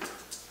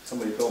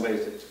 Somebody told me,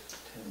 it's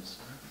Tim's,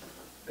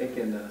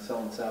 thinking,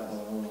 selling sap on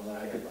my own,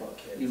 I could,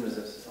 even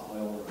as my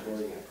own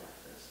employee,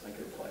 I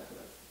could apply for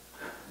that.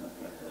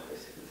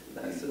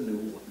 That's a new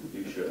one.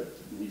 You should.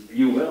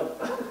 You will.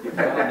 Now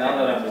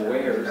that I'm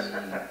aware.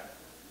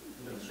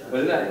 But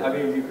isn't that, I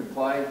mean, you could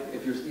apply,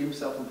 if you're even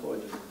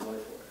self-employed, you can apply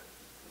for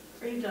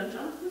it. Are you done,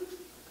 Jonathan?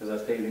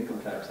 Because I paid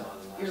income tax on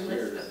Your last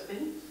list year's. of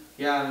things?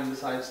 Yeah, I mean,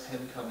 besides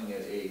Tim coming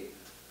at 8.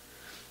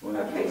 We'll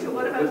have to Okay, go so to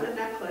what work. about the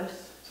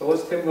necklace? So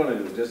what's Tim gonna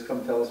do? Just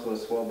come tell us what a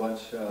swell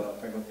bunch,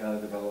 Franklin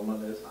County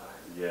Development is?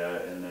 Yeah,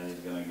 and then he's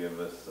gonna give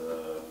us,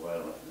 well, I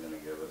don't know if he's gonna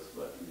give us,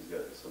 but he's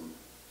got some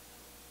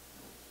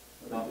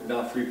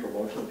Not free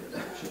promotional gifts,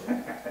 for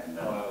sure.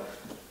 No,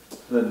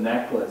 the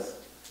necklace.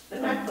 The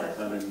necklace.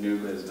 Under new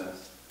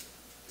business.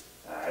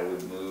 I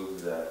would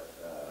move that,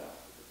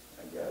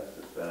 I guess,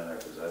 it's been in our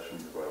possession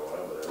for quite a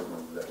while, but I would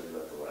move that we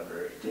let the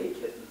library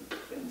take it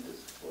and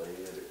display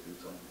it or do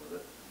something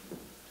with it.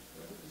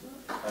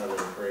 Have it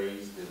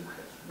appraised and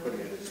put it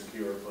in a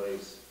secure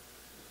place.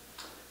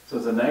 So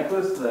it's a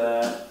necklace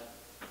that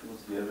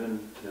was given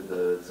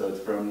to so it's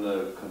from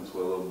the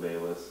Consuelo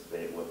bailiff,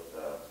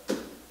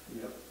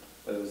 Yep.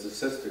 But it was a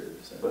sister, you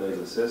said. but it's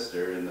a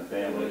sister in the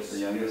family, it's the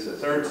youngest The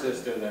sister. third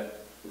sister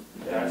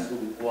that's who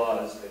it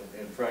was,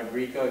 and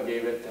Frederica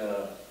gave it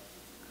to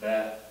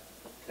that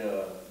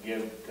to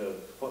give, to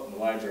put in the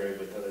library,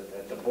 but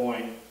at the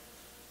point,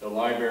 the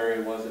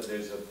library wasn't,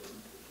 there's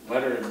a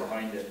letter in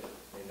behind it,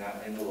 in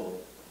that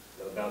envelope,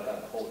 about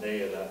that whole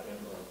day of that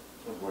envelope.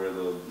 Where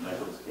the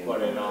necklace came from.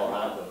 What it all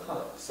happened,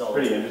 so.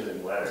 Pretty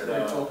interesting letter,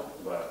 The-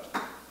 but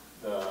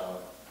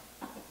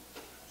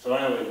So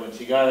anyway, when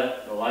she got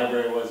it, the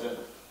library wasn't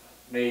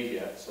made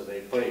yet, so they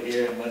put it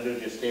here, and Linda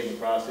just came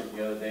across it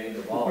the other day in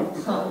the mall,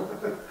 so.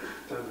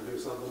 Time to do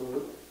something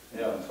with it.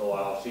 Yeah,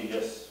 so she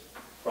just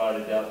brought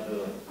it down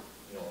to,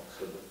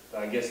 so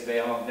I guess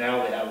now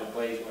they have a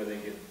place where they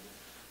can,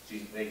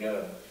 they got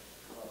a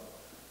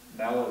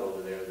mallet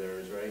over there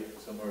is right,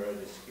 somewhere in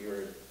the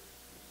secure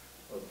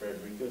of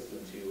Frederica's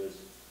when she was,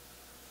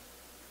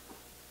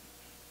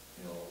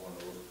 one of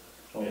those.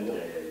 Oh,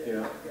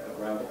 yeah.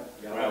 Gravel.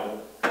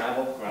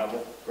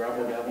 Gravel.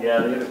 Gravel. Yeah,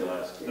 they had a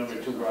glass case. Number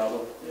 2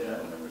 gravel. Yeah,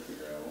 number 2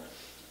 gravel.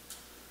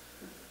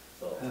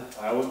 So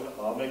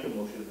I'll make a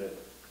motion that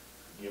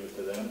give it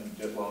to them,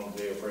 just as long as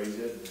they appraise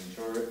it and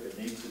insure it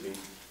needs to be.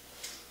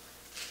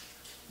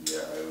 Yeah,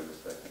 I would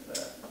second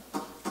that.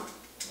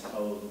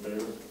 All those in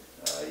favor?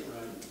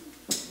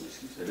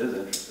 It is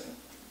interesting.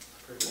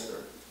 For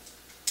sure.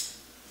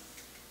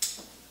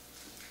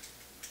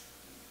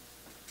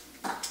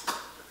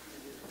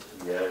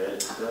 Yeah,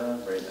 it's,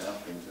 right now,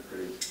 things are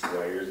pretty,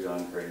 wire's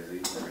gone crazy,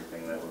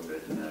 everything that we're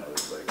bidding now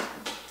is like,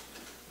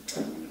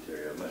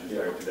 material, unless you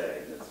start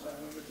today, it's not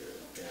material.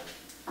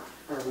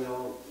 Yeah. Are we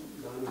all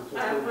done until?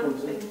 I have one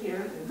comes in? thing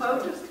here.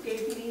 Bo just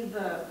gave me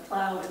the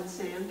plow and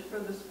sand for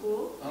the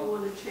school. Do you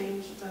want to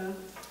change the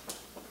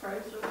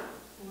price or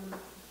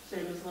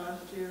same as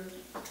last year?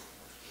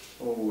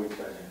 Oh, we're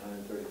charging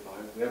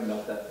 $135. We haven't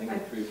got that thing in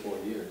 3 or 4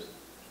 years.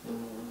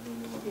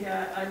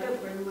 Yeah, I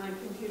didn't bring my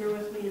computer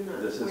with me and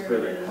This that's is where for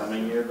it the is.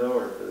 coming year though,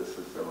 or for this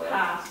is for last?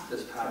 Past.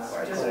 This past.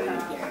 I'd Just say you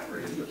past. can't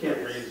raise the You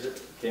can't price. raise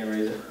it. Can't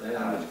raise it.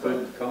 Yeah, it's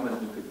good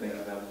comment, you could think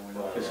of having one.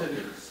 You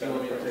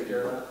want me to take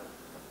care of that?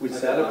 We I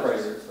set did a last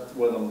price year, so.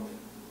 with them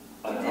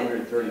at You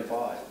did?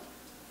 $135.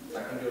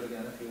 I can do it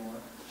again if you want.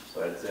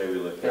 So I'd say we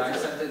look Yeah, I at,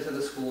 sent it to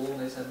the school and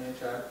they sent me a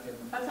check and,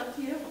 That's up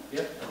to you.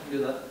 yeah, I can do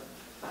that.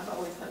 I've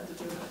always had to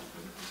do it.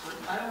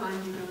 I don't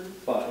mind you doing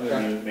it. But,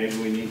 I mean, maybe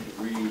we need to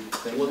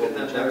rethink Look what at we're that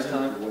next charging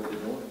time. for what they're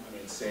doing. I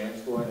mean,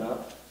 sand's going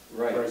up,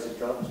 Right. price of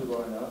trucks are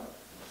going up,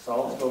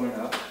 salt's going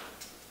up.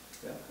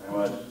 how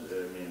much,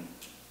 I mean,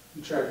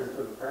 You charge them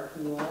for the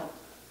parking lot?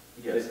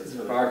 Yes, It's it's the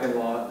for the parking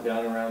lot,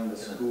 down around the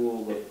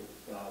school, the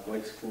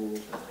white school,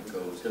 It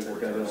goes because they've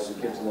towards got our all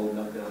the kids small loading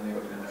up down there.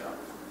 equipment truck.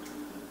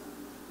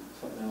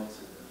 Something else.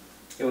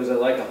 It was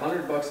like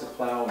 $100 to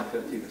plow and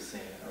 50 to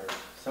sand, or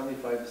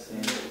 75 to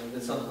sand.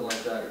 It's something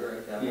like that, you're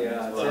right, Gavin.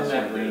 Yeah, it's in last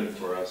that one did it range.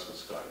 for us was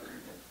Scott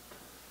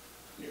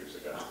Green, years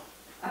ago.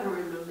 I don't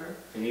remember.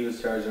 And he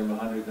was charging them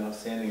 100, not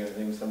sanding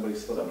everything, somebody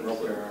slipped and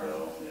broke their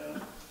arm. Yeah.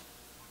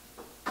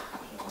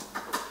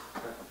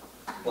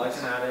 Well, I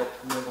can add it,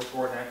 maybe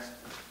before next.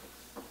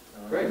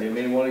 Right, they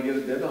may want to get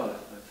a bid on it,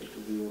 I think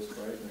the deal was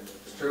right. and they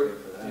It's true,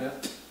 pay for that.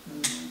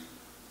 yeah.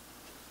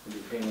 You'd be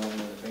paying more than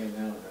they're paying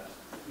now, right?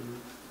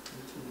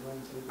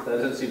 Mm-hmm. That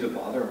doesn't seem to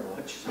bother them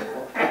much, so.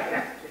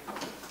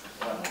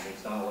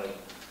 It's not like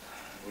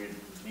we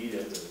need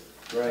it,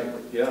 but Right,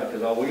 yeah,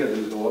 because all we gotta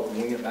do is go up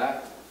and wing it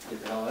back,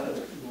 get the hell out of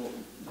it.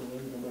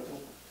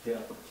 Yeah.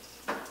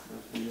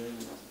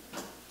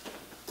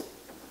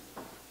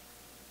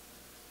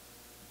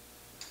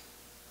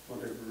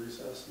 Want to take a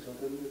recess until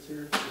Ben gets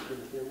here? Turn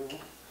the camera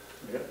off?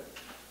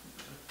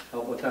 How,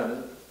 what time is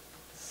it?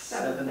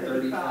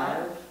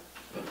 7:35.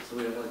 So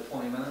we have like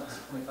 20 minutes,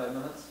 25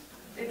 minutes?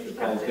 If you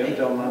Call come Tim, today.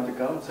 tell him not to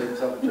come, save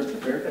himself a trip to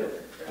Fairfield.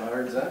 How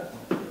hard is that?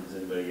 Does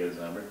anybody get his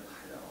number?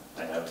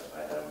 I have it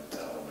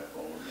on my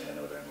phone, with me. I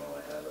know damn well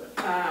I have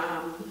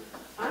it.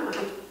 I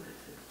might,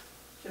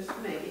 just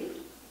maybe.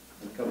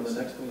 Come to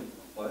the next meeting.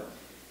 What?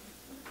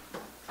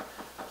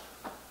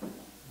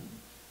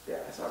 Yeah,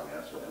 I saw him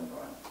yesterday, I'm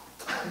fine.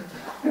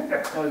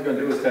 All he's gonna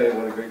do is tell you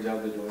what a great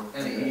job they're doing.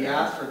 And he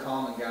asked for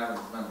Tom and Gavin's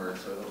number,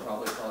 so he'll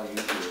probably call you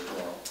too as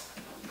well.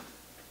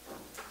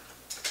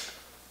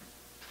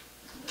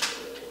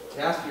 He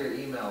asked for your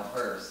email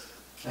first.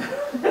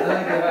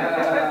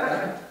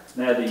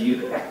 Now, do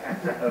you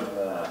have,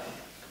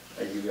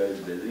 are you guys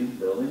busy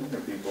building? Are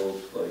people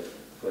like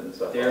putting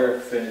stuff up? They're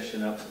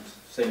finishing up some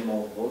same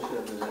old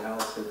bullshit. There's a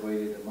house that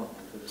waited a month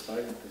for the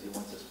siding because he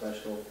wants a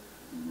special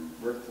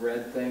brick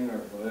red thing or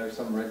whatever,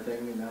 some red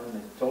thing, you know, and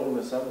they told them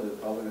that some of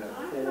it probably gonna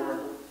have 4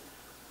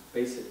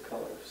 basic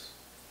colors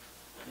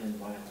in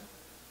vinyl.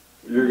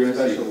 You're gonna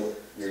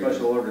see,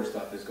 Special order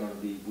stuff is gonna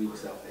be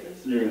weeks out.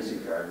 you're gonna see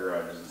car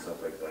garages and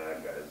stuff like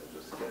that, guys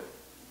will just get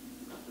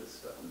this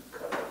stuff and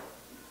cut out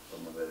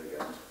some of it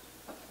again.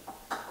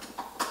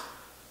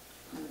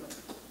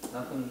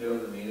 Nothing to do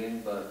with the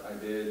meeting, but I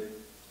did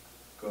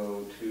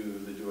go to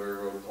the Dewey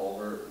Road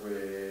culvert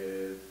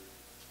with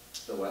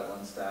the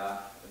wetland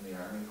staff in the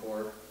Army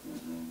Corps.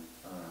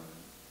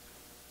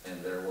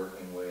 And they're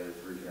working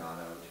with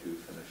Reggiano to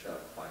finish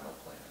up final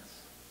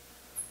plans.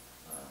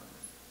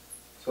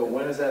 So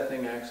when is that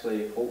thing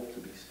actually hoped to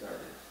be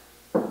started?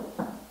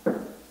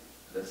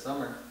 This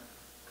summer,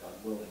 God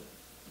willing.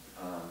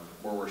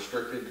 we're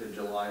restricted to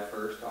July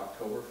 1st,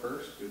 October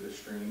 1st due to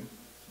stream,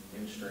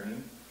 in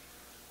stream.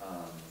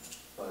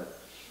 But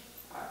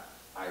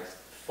I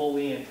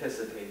fully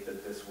anticipate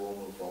that this will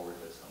move forward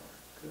this summer.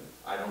 Good.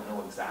 I don't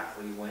know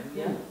exactly when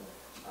yet,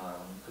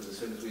 because as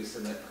soon as we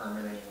submit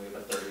permitting, we have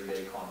a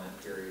 30-day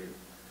comment period.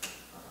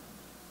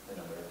 We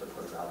have to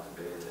put it out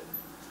to bid.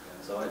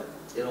 So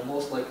it'll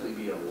most likely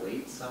be a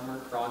late summer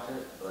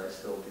project, but I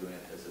still do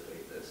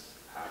anticipate this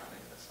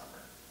happening this summer.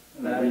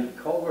 That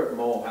culvert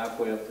mow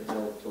halfway up the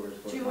hill towards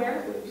where Do Mom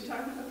where, lives. you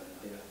talking about?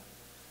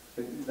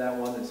 Yeah. That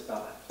one that's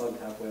about plugged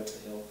halfway up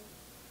the hill.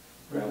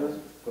 Gravel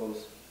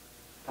goes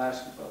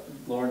past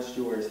Lawrence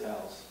Stewart's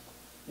house.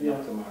 And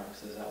up to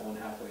Mark's, there's that one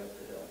halfway up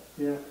the hill.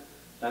 Yeah,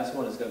 That's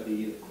one that's gotta be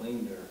either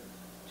cleaned or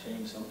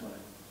changed sometime.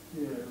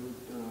 yeah,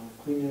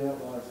 cleaned it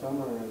up last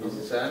summer.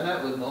 So I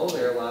met with Mo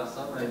there last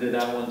summer. And did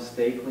that one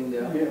stay cleaned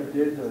out? Yeah, it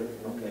did,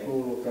 Okay. go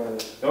look at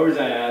it. The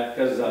reason I asked,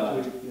 because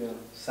Yeah,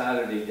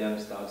 Saturday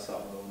Dennis thought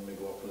something when we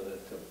go up with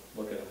it to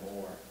look at it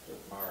more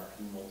with Mark,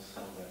 he mows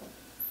some of it.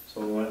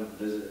 So we went and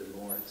visited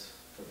Lawrence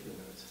for a few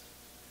minutes.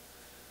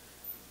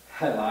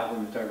 I laughed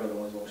when we talked about the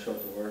ones who won't show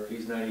up to work.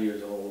 He's 90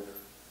 years old,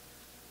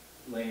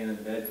 laying in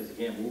bed because he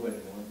can't move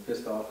anymore,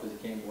 pissed off because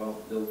he can't go out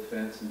and build a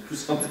fence and do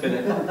something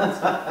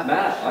else.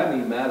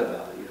 Mad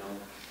about it, you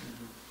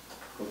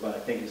know. But I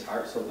think his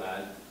heart's so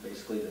bad,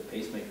 basically the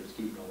pacemaker's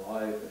keeping him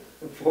alive.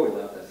 Before we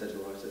left, I said to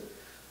him, I said,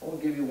 I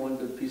want to give you one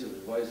good piece of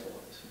advice,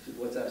 Lawrence. He said,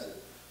 what's that? I said,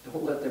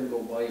 don't let them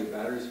go buy your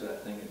batteries for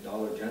that thing at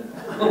Dollar General.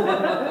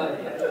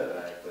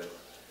 Exactly.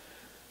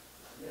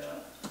 Yeah.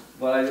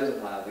 But I just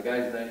laughed. The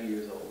guy's 90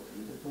 years old.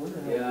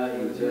 Yeah,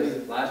 he was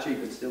just, last year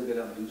he could still get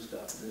out and do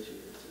stuff. This year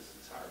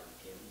it's hard.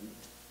 He can't move.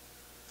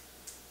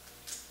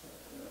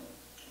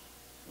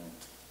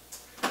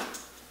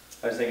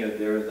 I was thinking if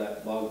there was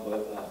that Bob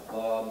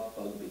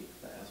Bugby,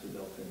 that house we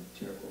built in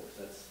Jericho,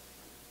 that's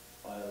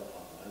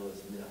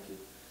Isla's nephew.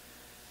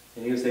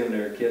 And he was saying when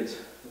they were kids,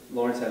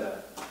 Lawrence had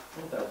a, I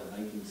thought that was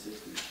a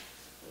 1960,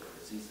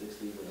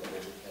 C60 with a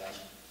little cab.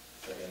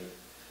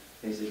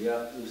 And he said,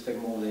 yeah, we just take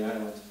them over the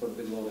islands, put a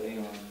big load of hay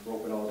on,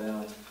 rope it all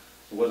down.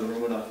 There wasn't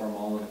room enough for them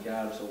all in the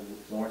cab, so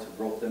Lawrence would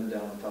rope them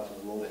down on top of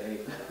the load of hay.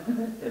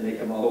 And they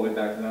come all the way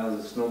back to the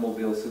islands, with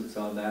snowmobile suits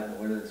on that in the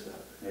winter and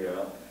stuff.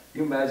 Yeah.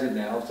 You imagine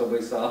now if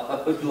somebody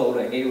saw a load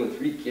of hay with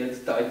 3 kids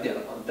tied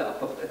down on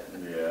top of it.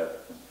 Yeah.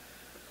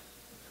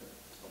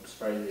 I'm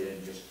surprised they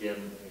didn't just give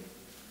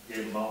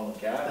them all in the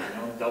cab,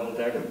 you know, double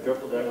decker,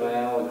 triple decker.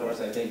 Well, of course,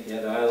 I think he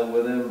had Isla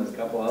with him and a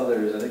couple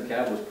others. I think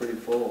cab was pretty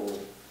full.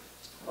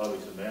 Probably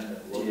some men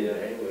that loaded the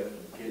hay with,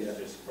 and the kids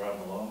just brought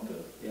them along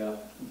to, Yeah,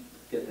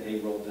 get the hay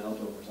rolled down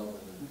to him or something.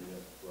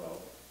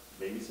 well,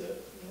 babysit,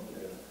 you know,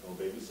 we got no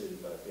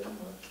babysitting back then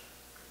much.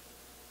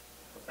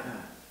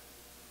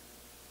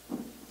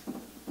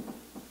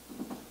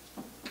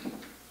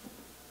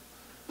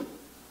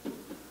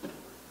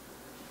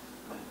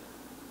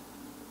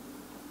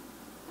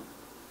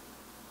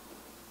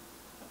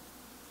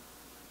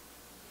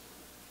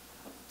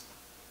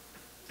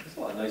 It's a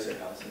lot nicer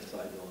house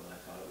inside though than I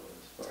thought it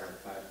was. Far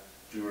back.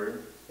 Jewelry?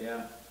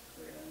 Yeah.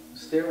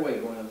 Stairway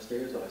going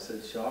upstairs though, I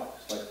said shock,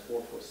 it's like a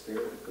 4-foot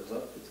stairway, it goes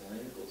up, it's a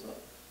lane, it goes up.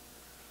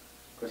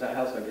 Of course, that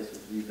house I guess was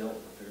rebuilt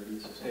in the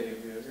 30s or Hey, something.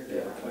 have you ever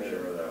Yeah, for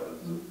sure, that was.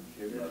 Do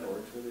you have your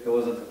torch with It you?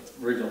 wasn't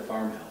the original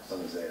farmhouse. I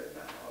was gonna say it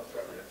now, I was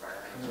probably a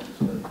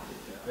fireman.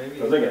 Maybe.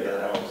 I was looking at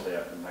that house,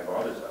 yeah, my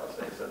father's house,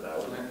 they said that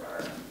was a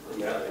fire.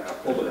 Yeah,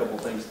 pulled a couple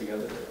things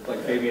together, like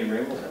Fabian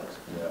Rainbow's house.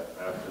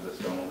 Yeah, after the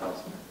stone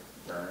house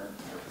burned,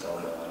 or fell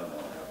down, I don't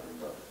know what happened,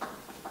 but.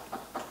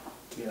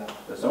 Yeah.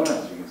 The stone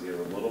house, you can see it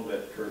a little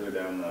bit further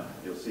down the,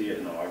 you'll see it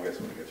in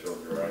August when it gets real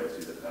dry, you'll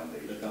see the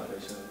foundation. The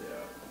foundation.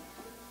 Yeah.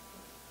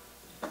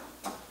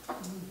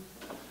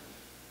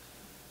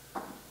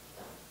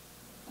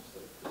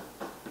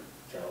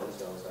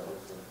 Charlie's house, that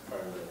was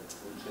part of the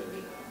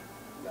woodshed,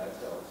 dad's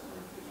house, and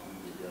they just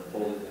moved it down.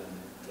 Pulled it down.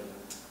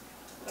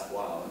 That,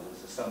 wow, it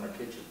was the summer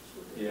kitchens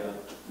with the. Yeah.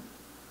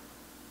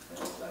 And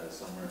outside of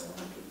summer, and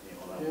winter, you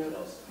know, that was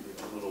else, you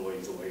know, a little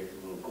ways away,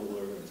 a little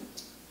cooler, and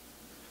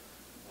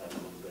add a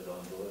little bit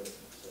onto it,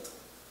 so.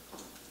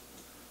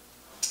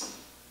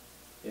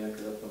 Yeah,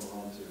 because up in the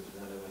homes, there was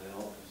one that went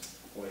out,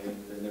 way,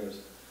 then there was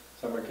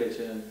summer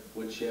kitchen,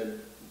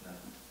 woodshed,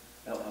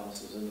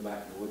 outhouse was in the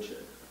back of the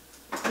woodshed.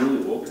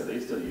 Really Woka, they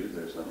still use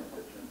their summer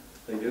kitchen.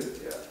 They do?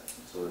 Yeah,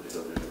 so they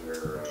still do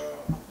their,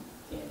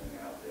 camping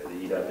out there.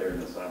 They eat out there in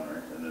the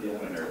summer, and in the Yeah.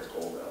 winter it's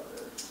cold out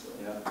there, so.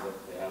 Yeah.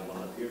 They have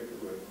one up here too,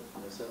 right,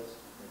 in this house.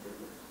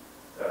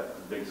 The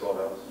big salt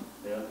house?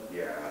 Yeah.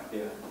 Yeah.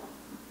 Yeah.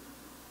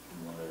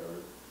 One I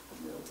heard.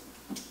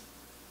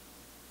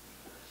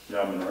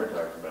 John Menor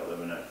talked about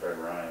living at Fred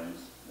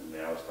Ryan's, and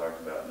they always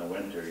talked about in the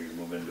winter, you'd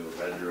move into a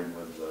bedroom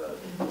with,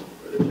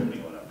 where the chimney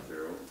went up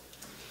through.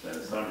 Then in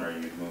the summer,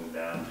 you'd move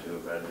down to a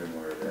bedroom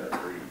where they had a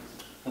breeze.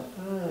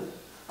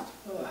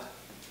 Well,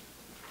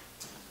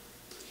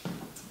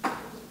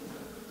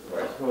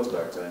 I suppose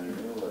back then, you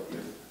knew, like, you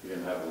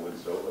didn't have a wood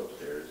stove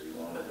upstairs, you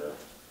wanted to.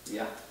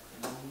 Yeah.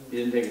 You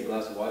didn't take a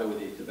glass of water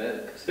with you to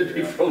bed, because it'd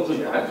be frozen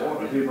by Yeah, when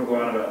morning. people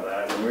go on about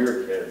that, when we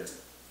were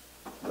kids,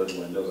 those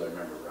windows, I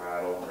remember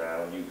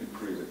rattle, you could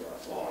freeze a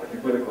glass of water. If you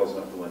put it close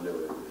enough to the window, it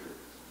would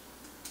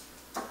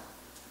freeze.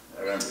 I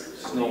remember.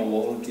 Snow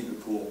alone, keep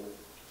it cool.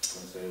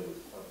 I'd say it was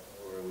up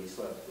where we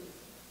slept, it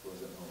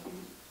wasn't no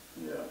heat.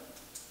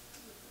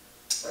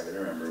 Yeah. I can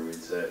remember we'd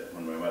sit,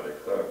 when my mother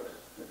cooked,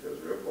 if it was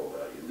real cold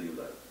out, you'd leave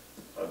that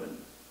oven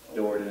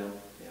Door down.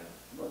 Yeah.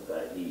 let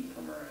that heat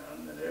come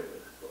around, and it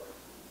was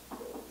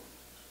cold.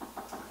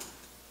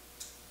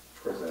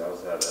 Of course, I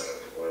also had an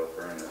oil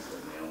furnace,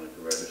 and the only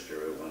register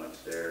would went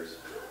upstairs,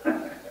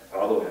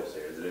 all the way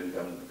upstairs, it didn't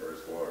come to the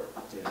first floor.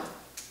 Yeah.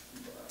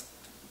 But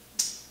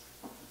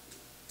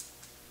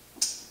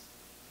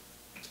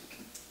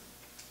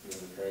You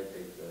ever tried to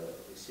take the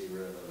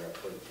receiver out of that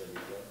plate that you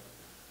got?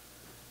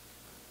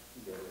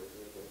 You got it,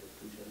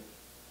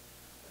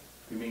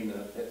 You mean,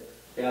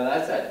 yeah,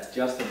 that's at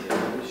Justin's,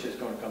 it's just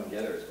gonna come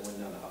get her, it's going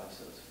down to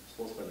Hodgson's, it's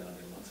supposed to be down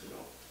there months ago.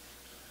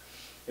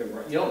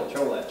 You know, the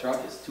trouble with that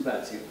truck is too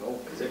bad to see it go,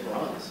 because it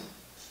runs.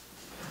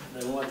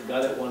 And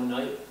got it one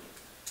night,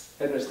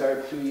 hadn't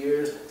started 2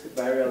 years, took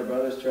battery out of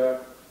brother's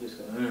truck, just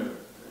going,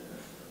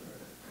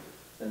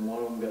 Then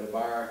one of them got a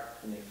bar,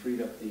 and they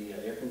freed up the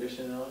air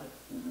conditioning on it,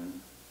 mhm.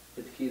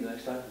 hit the key the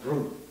next time,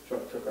 vroom,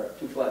 truck took our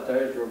 2 flat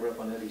tires, drove it up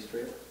on Eddie's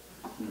trailer.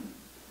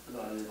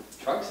 The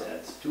truck said,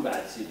 it's too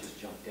bad to see it just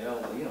jump down,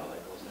 but you know,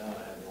 that goes down,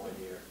 I have no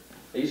idea.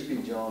 It used to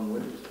be John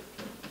Winters.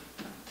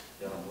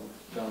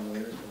 John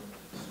Winters.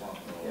 Swamp.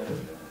 Yeah.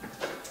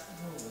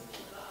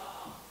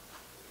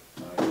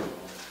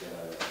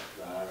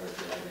 That or if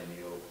you had any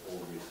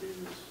old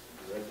receivers,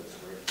 right, that's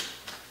great.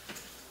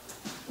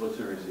 What's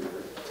a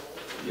receiver?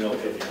 You know,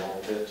 the small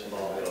bitch and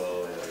all that.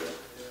 Oh,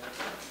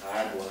 yeah, I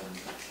had one,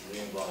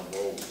 Liam Von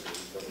Bolt, so he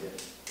took it.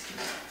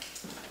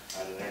 I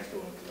had an extra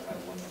one because I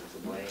had one that was a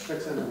blank.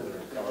 Fix it.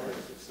 Covers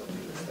if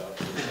something and stuff.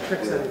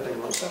 Fix anything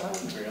like that.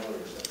 Trailer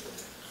or something.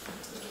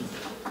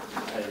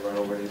 I had to run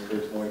over these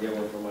first morning, get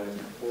one for my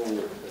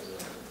four-wheel, because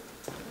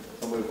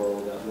somebody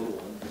borrowed that little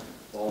one,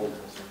 ball was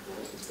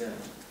missing,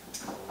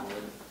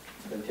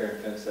 been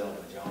tearing fence down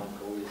with John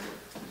Cody.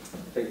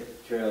 Take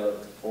the trailer,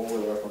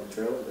 four-wheeler up on the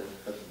trailer, then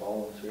cut the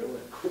ball on the trailer.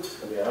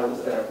 Yeah, how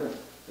does that happen?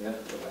 Yeah,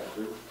 go back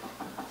through.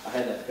 I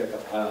had that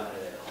pickup,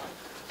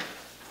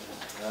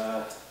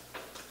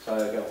 so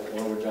I got one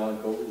over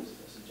John Cody's.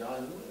 I said, John,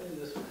 what is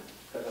this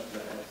cut up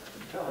that house?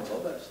 John, I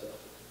love that stuff.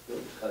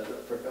 Good, cut it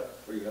up, pick up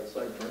for your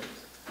outside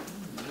drinks.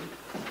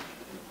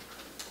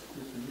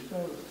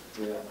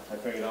 Yeah. I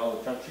figured all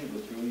the trucks you go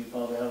through, you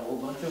probably have a whole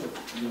bunch of them.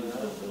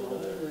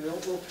 They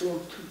don't go through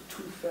them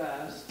too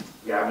fast.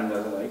 Gavin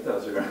doesn't like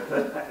those,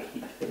 remember that?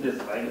 He just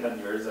like on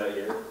yours out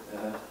here.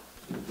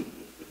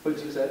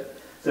 What'd you say?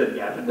 Said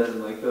Gavin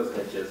doesn't like those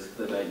hitches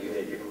the night you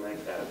hit your link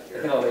out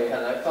here. Oh, yeah,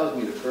 that caused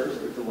me to curse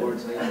with the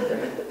Lord's name.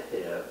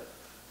 Yeah.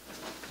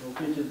 No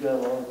peaches got a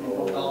lot of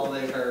people. Oh,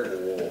 they hurt.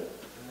 Oh.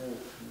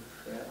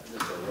 Yeah,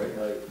 just a right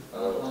height.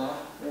 Uh-huh.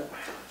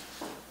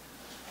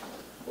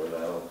 Or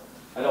that'll,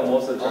 I know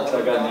most of the trucks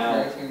I got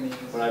now, When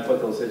when I put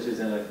those hitches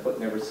in, I put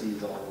never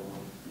seeds all of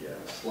them. yeah.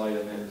 Slide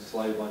them in,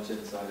 slide a bunch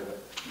inside of it.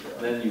 Yeah.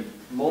 And then you,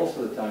 most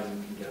of the time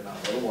you can get them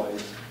out,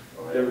 otherwise,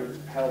 they're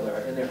hell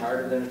there, and they're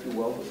harder than if you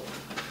welded them.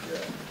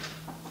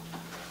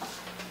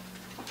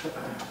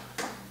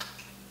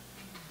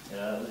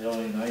 Yeah, the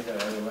only night I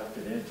ever left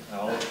it in. I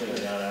always take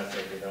it out after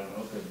I get done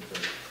hooking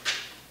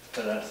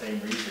for that same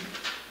reason.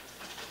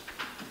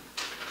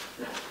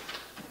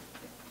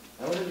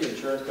 I don't think the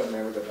insurance company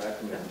ever got back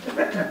to me.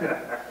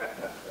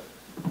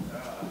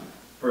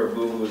 For a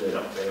boo-boo, they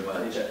don't pay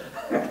much.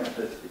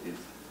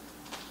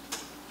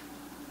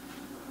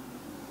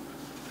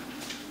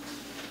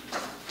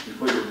 You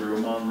put your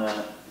broom on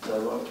that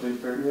sidewalk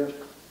sweeper? Yeah.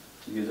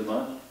 You use it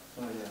much?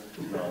 Oh, yeah.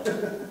 No.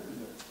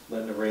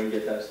 Letting the rain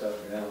get that stuff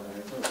down,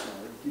 right? Oh,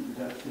 sorry. Keep it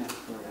that camp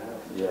for a while.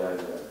 Yeah,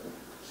 exactly.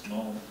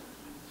 Snow.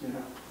 Yeah.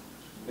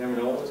 Never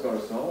know what's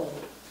gonna snow.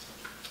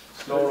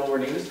 Snowed over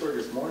in Enosburg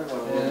this morning when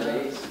I was on the Yeah.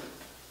 base.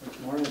 This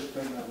morning it's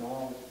been that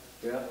long.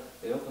 Yeah.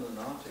 They opened the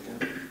notch again.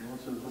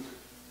 What's it, what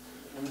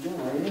are we doing,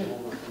 rain?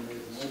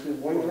 What's it,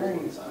 white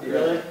rain?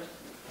 Really?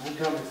 Don't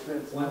tell me it's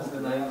been. Wednesday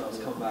night, I was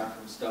coming back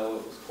from Stowe,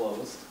 it was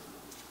closed.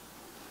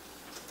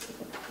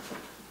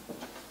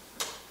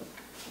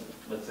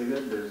 That's a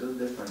good, there's a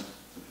difference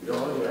if you Oh,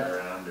 don't go yeah.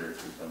 around or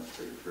if you come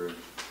straight through.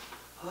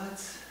 What?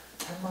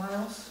 10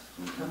 miles,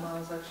 10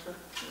 miles extra.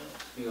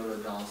 You go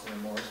to Johnson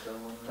and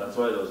Morrisville. That's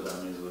why those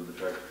dummies with the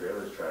tractor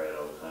trailers try it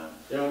all the time.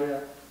 Oh, yeah.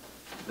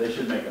 They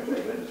should make a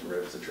thing that just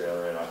rips the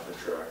trailer right off the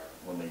truck.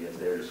 When they get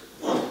there, just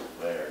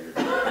there, you're.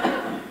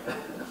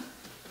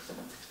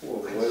 Whoa,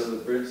 what is the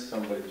bridge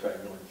somebody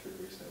tried going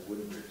through recently,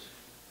 wooden bridge?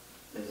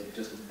 It's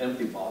just an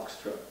empty box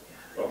truck.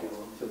 Oh.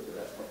 Tilted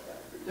that far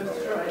back.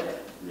 Just try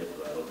it. Yeah,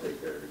 that'll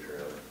take care of your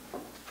trailer.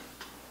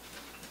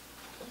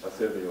 That's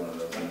gonna be one of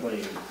those. That's why you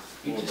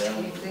You cool just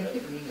down. can't think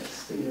it being a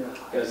state.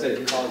 Yeah. I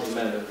said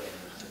cosmetic.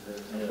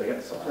 They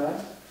got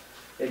soft.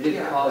 It did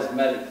Yeah.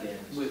 cosmetic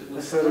damage.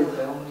 With still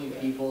how many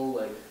people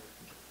like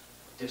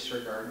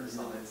disregard the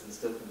signs and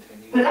still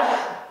continue?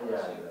 Yeah, You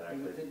exactly.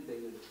 would think they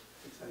would.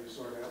 That's how you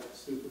sort out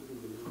stupid from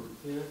the road.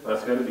 Yeah.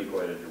 That's gotta be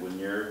quite a, when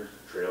your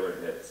trailer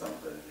hits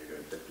something, and you're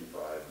going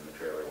 55 and the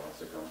trailer wants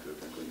to come to a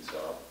complete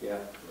stop, Yeah.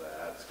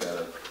 that's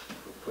gotta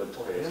put the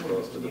Well, face yeah,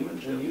 close to the When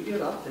windshield. you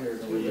get up there,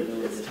 So what you do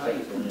too, is it's just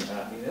tight. when you're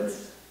happy,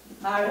 It's,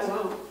 I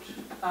won't,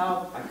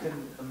 I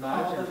couldn't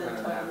imagine them and trying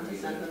to tell them to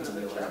navigate send it them to be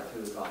the like truck.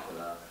 2 o'clock of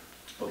that.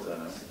 What's that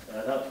now?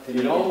 I thought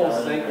You'd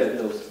almost 50,000 think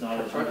that was those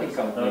not a- trucking I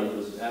thought it companies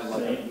was have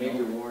like a same, major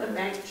The warning.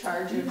 bank You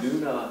charges. do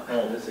not,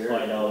 Oh, this area.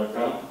 $5 fee.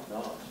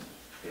 No.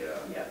 Yeah.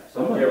 Yeah.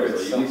 Some of Yeah, those, but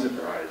you'd some- be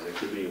surprised, it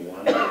could be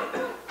one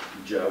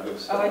jug of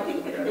stuff. Oh, I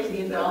think the the guy's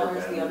Canadian never dollar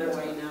is been the other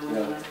way now Yeah.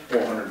 anyway.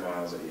 400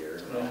 miles a year,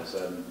 and all of a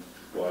sudden,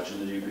 watching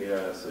the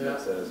GPS, and Yeah.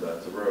 it says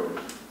that's a road.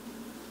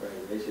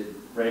 Right, they should,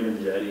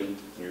 Raymond Jetty,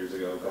 years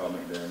ago, called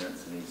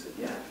McDermott's, and he said,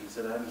 yeah, he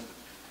said, I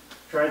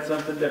tried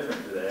something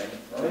different today.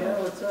 Oh, yeah,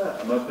 what's that?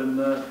 I'm up in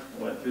the,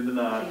 went through the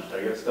notch,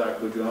 I got stuck,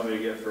 who'd you want me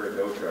to get for a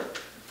tow truck?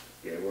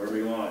 Yeah, wherever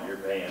you want, you're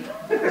paying.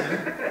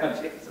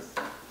 Jesus.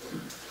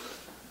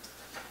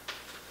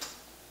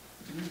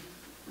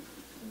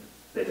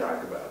 They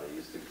talk about it,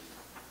 used to,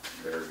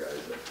 there are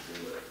guys that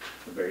do it.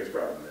 The biggest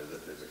problem is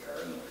if there's a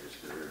car in the way, you're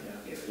screwed.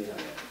 Yeah. You know, you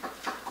can't.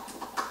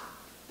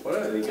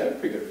 whatever, they got a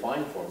pretty good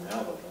fine for them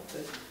now, though, don't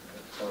they?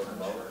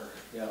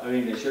 Yeah, I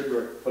mean, they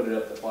should put it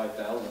up to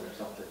 5,000 or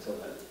something, so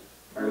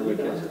that Are really we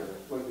done? gets rid of it.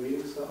 Like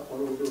meeting stuff, what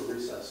do we do with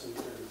recess when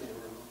you turn the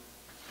camera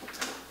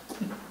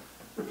on?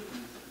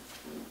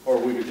 Or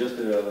we could just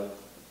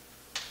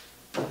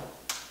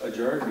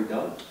adjourn, be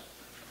done.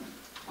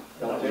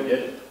 Thought we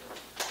did.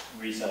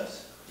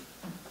 Recess.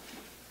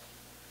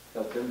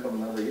 Help them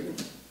come another evening.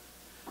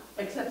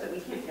 Except that we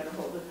can't get a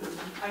hold of him.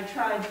 I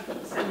tried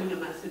sending a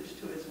message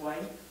to his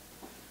wife,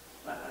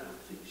 but I don't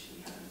think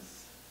she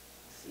has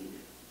seen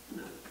it.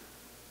 No.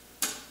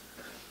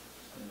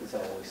 It's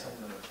always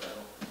something with that.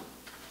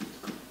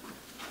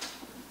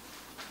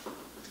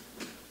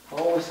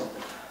 Always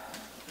something.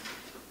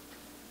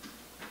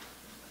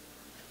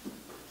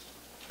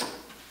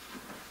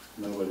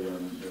 Nobody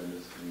on doing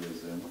this via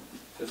Zoom.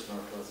 Just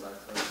Northwest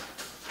access.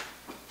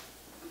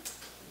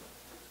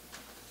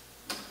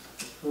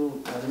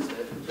 So, I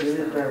think,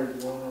 Junior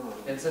Card's going on.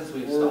 And since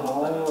we've Or stopped.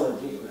 all, or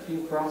just a few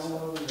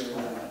problems,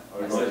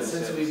 or?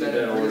 Since we've been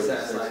in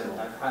recess,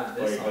 I've had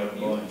this Or you on got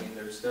mute, going. I mean,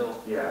 there's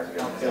still. Yeah,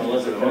 Yeah,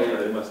 unless it pays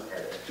they must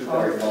edit.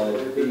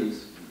 $2,000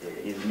 fees.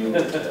 He's new. So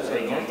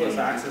Northwest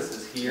access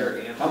is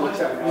here and. How much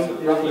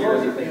roughly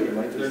do you think you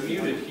might be? They're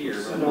muted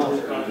here, but.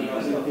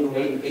 No,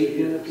 Eight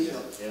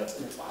units? Yeah.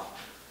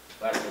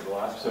 Back to the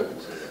last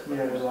one.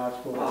 Yeah, the last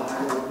one.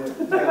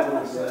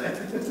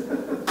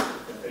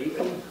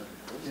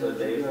 So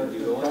Dave, would you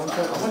go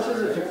inside? How much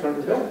is it?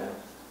 600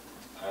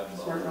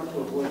 bucks. Smart enough to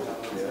avoid that.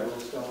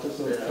 Just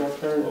those truck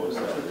cars,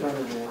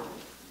 600 man.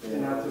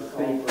 And that's a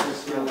state,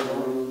 just the other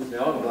one.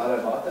 No, I'm glad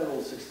I bought that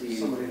old 68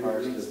 Somebody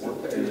cars, reads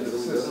because the it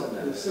was good on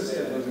the that.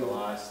 assistant Yeah, living the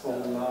last,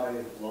 on my,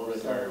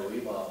 loaded car we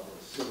bought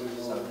was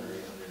 $700 or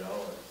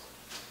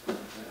 $800.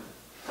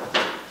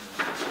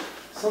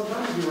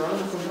 sometimes you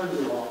run, sometimes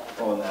you walk.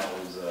 Oh, and that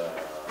was,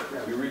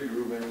 You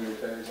re-groove any of your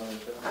tires on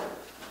it?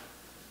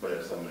 but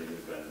if somebody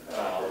who's been.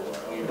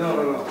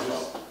 No,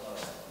 just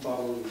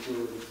bodily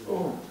fluids.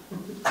 Oh.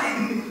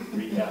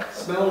 Recap.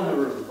 Smell in the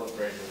room. What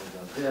Brandon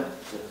was done. Yeah.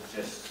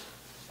 Just,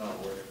 it's not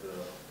worth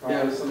the.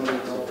 Probably somebody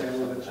that's all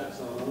family that checks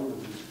on them.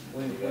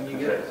 When you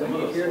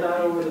hear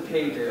that over the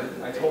pager,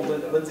 I told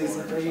Lindsay,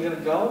 are you gonna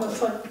go? And I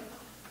was like,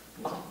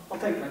 I'll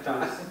take my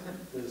time.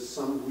 There's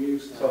some, we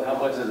used to. So how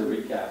much is a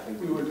recap?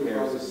 We would do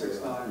probably 6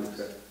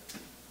 times.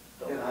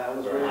 And I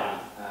was Or ready.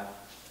 half.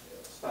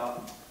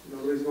 Stop,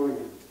 nobody's going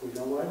in. We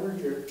know why we're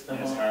here. And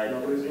it's hard.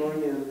 Nobody's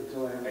going in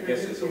until I after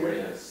guess he it's gets a way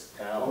here.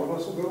 to All of tell.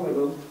 us will go with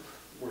them.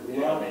 We're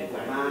You know how glove, many we're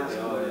times mask,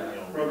 they, Oh,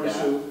 yeah. rubber recap.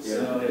 suits. Yeah.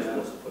 They're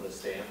supposed to put a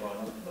stamp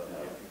on them, but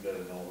if you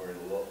gotta know where to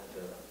look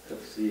to.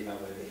 To see how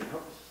many.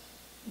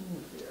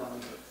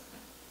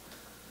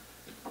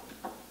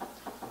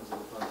 Those are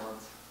the fun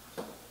ones.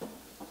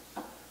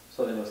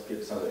 So they must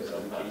give Somebody,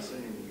 something, some sometimes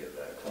casing. you get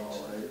that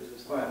call,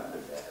 Right?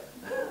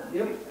 But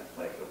Yep.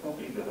 Like,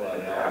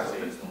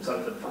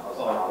 something falls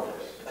off.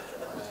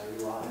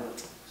 you are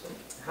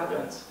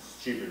Happens.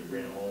 It's cheaper to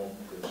bring them home,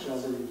 because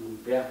sheltering.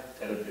 Yeah.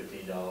 $10 or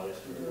 $15 You don't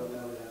for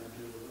know what to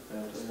do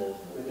with it.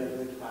 disposable.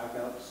 They pack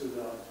up, suit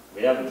up.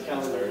 We haven't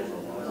changed ours in a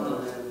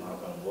while,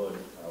 knock on wood,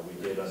 we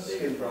did on Skin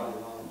Dave's problem.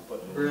 problem,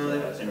 putting. Really?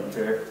 In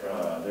fair,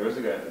 there was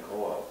a guy at the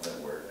co-op that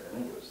worked, I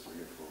think it was 3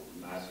 or 4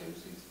 weeks.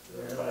 Matthews, he's.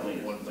 Finally,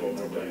 one it's thing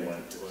nobody nobody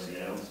went to went see to,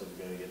 him. so we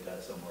gotta get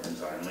that somewhere. And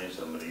finally,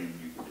 somebody,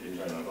 you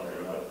Trying to know,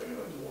 figure it about out. it,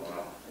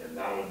 wow. And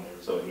That one,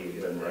 there's. so he'd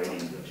been writing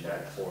the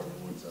check, for the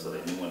woods. so they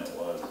knew when it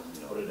was,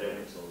 you know. Put it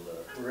in, so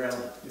Really?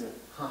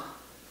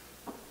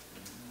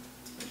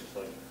 just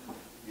like,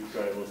 you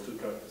drive those two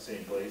trucks the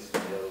same place,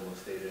 and the other one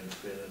stayed in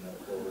spin, and that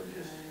forward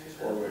just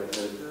forward.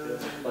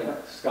 Like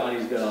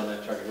Scotty's got on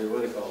that truck,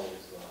 what do they call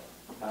those,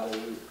 paddle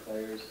wheel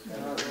players?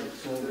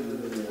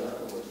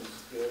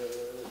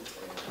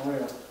 Oh,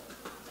 yeah.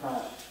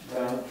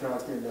 Brown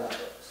truck and,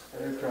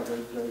 air truck,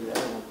 and so,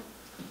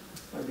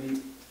 yeah, I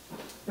beat,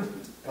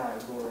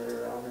 tires going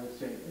around and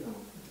say, you know,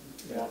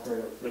 walk right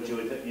up. But you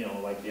would think, you know,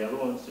 like the other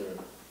ones, they're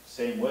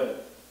same width,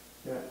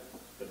 Yeah,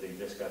 but they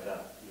just got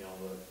that, you know,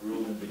 the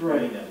groove in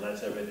Right. between that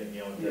lets everything,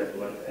 you know, Yeah.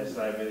 let as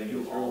everything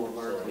You go all through,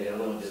 are so the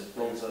other one just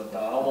Rolls up,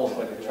 almost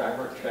like a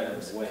tractor tread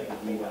way.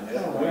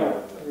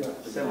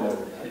 Similar.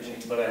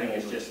 But I think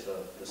it's just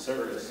the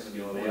surface,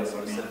 you know, the other,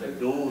 I mean, the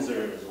duals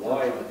are as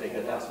wide, but they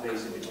got that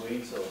space in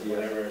between, so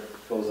whatever.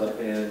 Goes up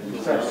in.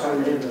 you start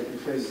cutting in, like you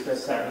say, you start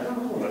Start,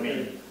 cutting. I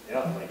mean, yeah,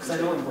 like Cause I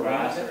know in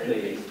grass Vermont, or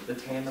they, anything, the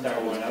tandem's start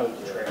always going pulled out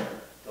the the trailer.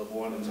 the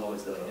one It's that's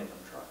always the the, tandem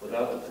truck.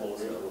 without the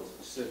floater, will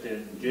sit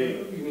in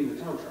jig, You mean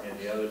the town truck? and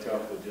the other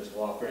truck would just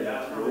walk right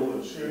Yeah, through,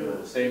 and, you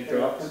know, same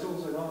trucks,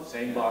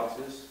 same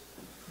boxes,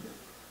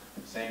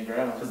 same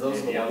ground. 'Cause those are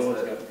And the the other ones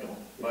one's that- got, you know,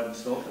 mud and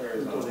snow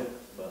tires on it,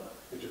 but.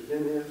 Did you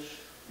pin hitch?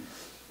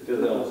 Do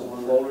the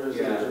floaters,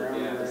 Yeah, yeah,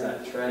 yeah. is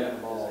that tread, Yeah.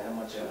 is how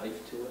much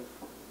life to it?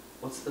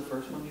 What's the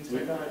first one you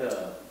We've said? had,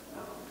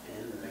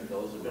 I think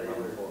those have been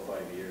around 4 or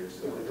 5 years,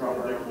 so. They drop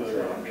They're around.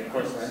 good. I mean, of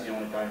course, it's the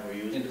only time we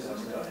use it, Interesting.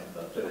 sometime,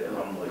 but. So they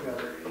hum like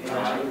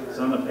crazy.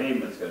 Some of the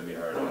pavement's gonna be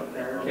hard on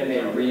there. Can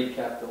they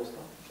recap those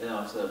stuff?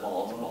 No, it's the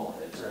ball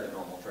hitch, like a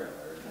normal trailer.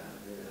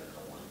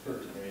 I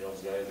mean,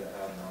 those guys that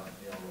have them on,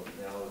 you know,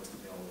 now,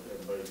 you know,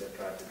 everybody's got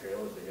tractor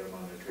trailers, they got them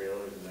on their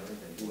trailers and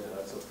everything, so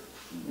that's a,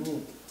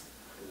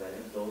 cause I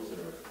think those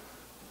are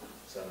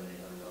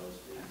 $700-800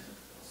 a piece.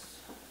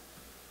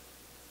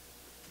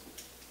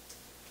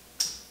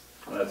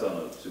 And that's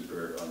on a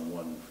super, on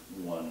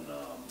one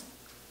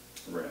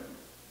rim.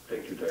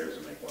 Take 2 tires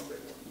and make one big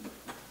one.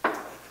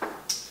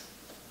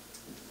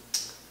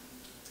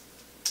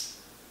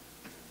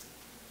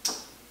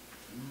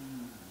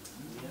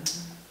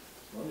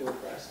 Well, the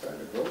old grass starting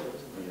to grow,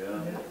 isn't it?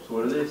 Yeah,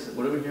 so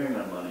what are we hearing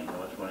on money? How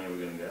much money are we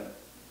gonna get?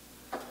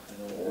 I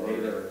know, today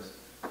there was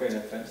putting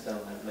a fence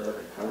down that middle of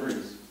the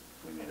quarries.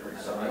 We need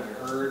to So I've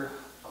heard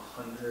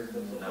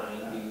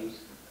 190,000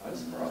 That's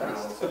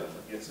surprised.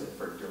 Gets it.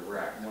 for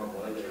direct,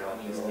 when the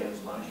counties get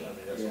money. I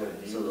mean, that's what it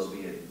So needs. there'll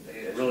be a.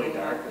 It's really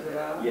dark with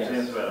that. Yes.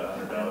 It's about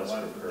 $100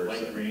 Went per from light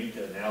person. green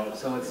to now it's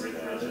So it's- rich,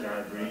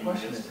 dark green. The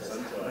question it's is,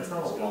 sunshine, that's not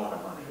a it's good. lot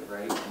of money,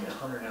 right? I mean,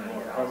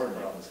 190,000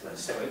 dollars.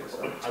 So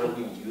how do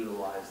we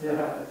utilize Yeah,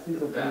 that? I see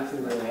the best,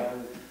 places I they think.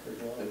 have.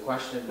 The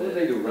question What do that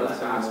they do, run I've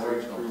some asked more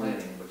regional through-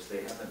 planning, which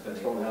they haven't been That's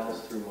able going to else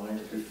through mine,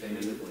 through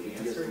definitively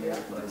feet. answer yet,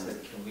 but I said,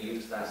 can we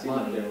use that See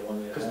what money? they're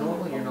wanting to Because have.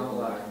 normally you're not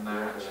allowed to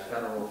match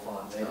federal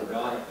funds. They to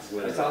got it.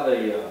 other I saw the,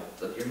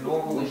 Like, you're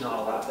normally not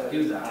allowed to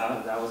do that,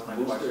 but that was my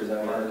Boosters question to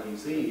out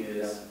RDC yeah,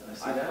 is, I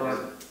see I've that. heard.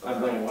 I'm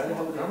going, why the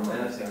hell would they I'm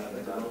have not that? thinking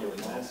about doing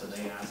this, and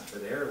they asked for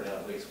their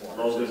wastewater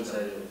Logan system.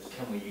 said it was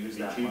Can we use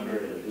be that cheaper money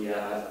to to do get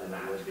that as a than it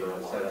match would be for a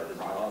to set larger up the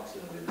project? box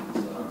and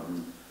everything, so.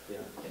 Yeah.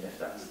 And if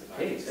that's the Like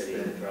I case, said, he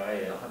then would try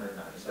it.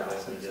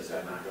 190,000 we is just a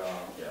had to match. draw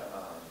Yeah.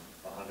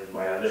 100.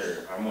 My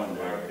other, I'm wondering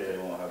if they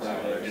won't have some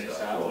Right, other finish stuff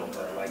that going one,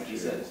 but around like he too,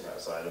 said,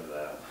 outside of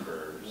that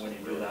for. When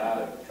you do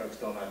that, the trucks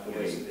don't have to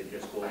wait, they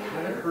just go I over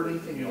haven't there. heard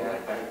anything You know,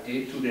 yet, like I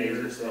did 2 days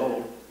hear of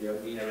snow, Yep.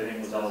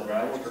 everything was all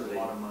gravel, so they,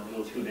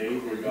 those 2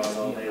 days, they got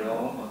all day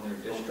long. On their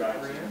Those district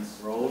tracks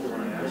grants. rolled When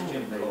I around. asked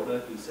Jim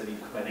Coda, he said he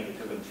couldn't. I think it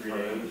took them 3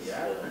 confirm days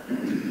yet.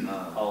 to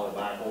haul it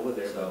back over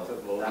there, So but it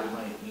took longer. that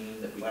might mean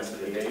that we Less can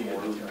than a get day,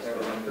 more you do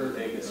everything, it'll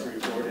take us 3 or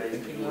 4 days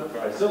to do the I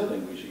project. still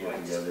think we should get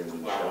together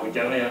with. Well, we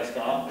definitely have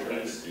Scott, but Try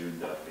to he's do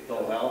Duffy.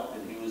 no help,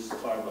 and he was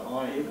far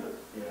behind,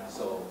 Yeah.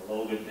 so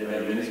Logan did Yeah,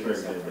 everything. Ginsburg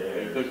except did for-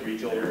 theirs. He could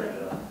reach over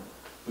and,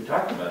 We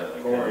talked about it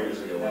like 10 Corey, years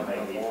ago when yeah,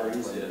 Heidi Corey's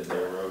Franklin did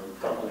their road.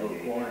 couple of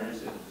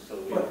corners, and so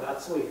we, But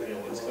that's the way you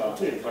know, when Scott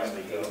did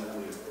finally go,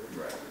 we,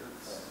 Right.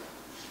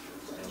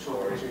 and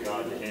Corey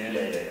got the hand.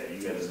 Yeah,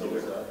 you gotta do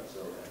it.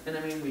 So, And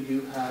I mean, we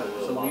do have, So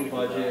we'll so we monitor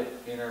budget,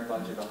 in our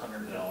budget,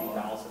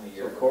 150,000 a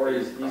year. So for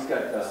Corey's, paving he's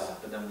got, projects,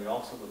 But then we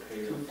also have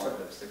paid a fund of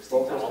both those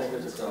 60,000,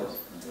 fingers so across.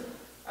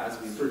 as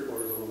we.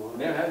 3/4 of them on.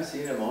 Man, I haven't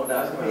seen him out,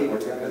 that's when I was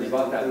working, because he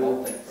bought that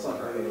whole thing from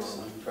Sundays.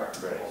 Truck.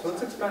 Right. So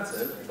it's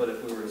expensive, but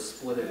if we were to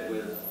split it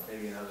with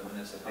maybe another I think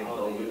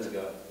municipality. Logan's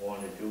got 1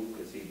 or 2,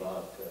 cause he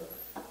bought,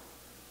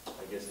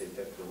 I guess they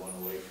took the one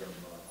away from,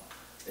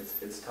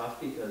 It's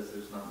tough because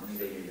there's not many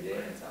paving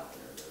grants out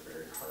there, they're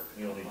very hard to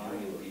You only come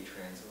by. do-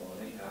 V-Trans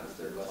only has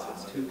their Less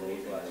class than 2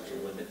 100 paving, last which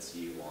year. limits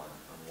you on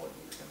what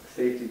you can.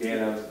 Safety Dan,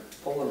 I was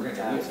pulling We're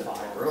the gonna tabs have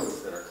 5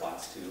 roads that are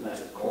class 2,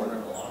 which is more than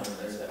a lot of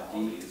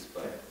municipalities,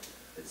 but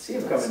it's see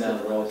him coming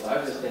down the road, so I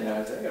was just standing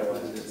there, I said, I gotta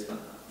watch this.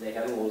 They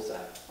had a low side,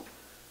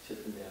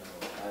 shifting down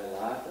the road. I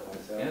laughed at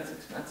myself. Yeah, it's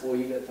expensive. Well,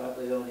 you got thought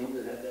they don't, he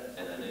would have that.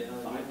 And then in you know,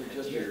 5, he 10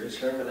 just years.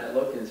 determined that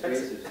look in his face,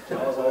 his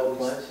jaw's all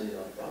clenched, and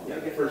you're like, I'm Yeah,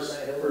 gonna get first, down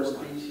that hill first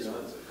one time piece, you know.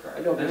 Correct.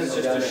 I don't Then think it's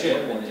so just down a that shit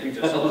hill when one, you three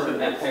just times.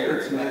 repair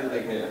It's it.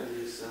 manageable. Yeah.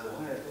 He's, Boy,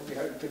 it'll be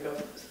hard to pick up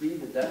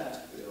speed at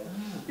that, you know.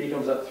 He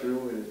comes up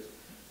through and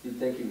you'd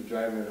think he was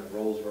driving a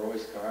Rolls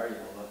Royce car, you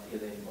know, not to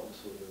hit any bumps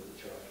with the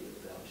truck, he was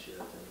down shit.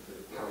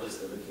 How was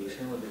the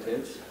vacation with the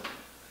kids?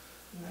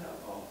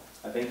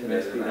 I think the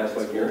next week, that's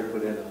why Gary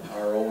put in an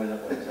RO in at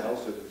his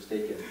house, so he was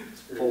taking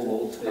full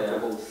loads, Yeah.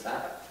 full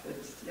sack.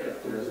 Yeah,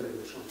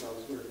 residential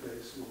house,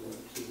 workplace, small,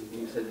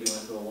 You said you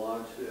went to a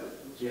lodge?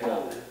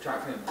 yeah.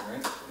 Track family,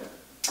 right?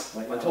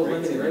 Might I not told break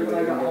Lindsay it, right when I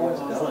got but home, it's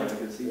I was done, like, I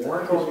can see we're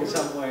that. going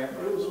somewhere.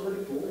 It was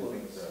pretty cool.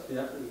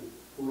 Yeah.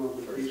 Went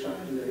on vacation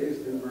for 2 days,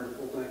 didn't burn a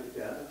full tank of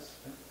gas.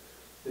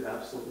 Did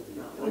absolutely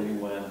nothing. When you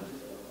went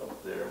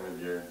up there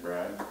with your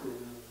bride?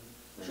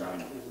 Shot.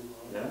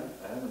 Yeah,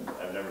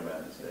 I've never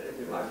been to stay.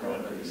 I've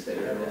gone to stay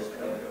there. there. It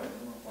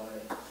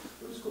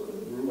was good. The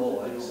room Oh,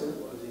 I was know,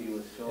 decent. he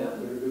was We had a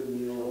good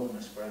meal,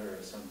 a spreader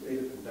or something. ate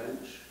at the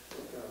bench.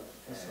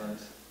 That's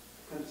nice.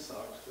 Kind of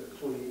sucks that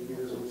 28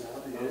 years old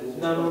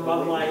now. None of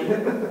Bud Light.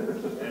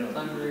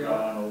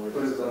 Unreal.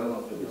 But it's, I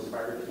don't think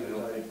barbecue,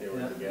 they were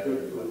Yeah. together,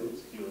 Good but food.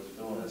 he was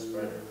filling a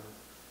spreader.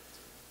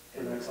 The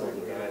And next so thing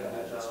the we guy had, that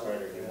had the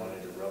spreader, he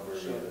wanted to rubber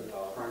Shit. the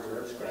top, Farms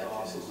are scratches.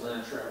 awesome.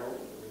 Yeah. Travel. It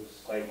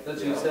was- Like. That's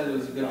what you said, it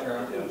was a good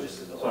track. Yeah,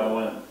 just So I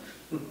went,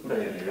 And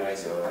the guy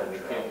said, we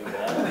can't do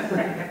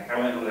that. I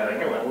went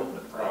with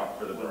the prop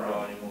for the Wouldn't bra. go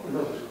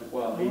anymore.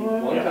 Well,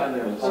 one time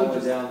they were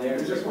hauling down there, We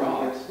it's just like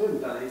rocks.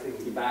 wouldn't done anything.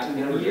 He backed in,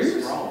 in it was years.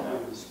 just wrong.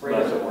 Sprayed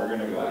That's it what we're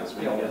gonna go this You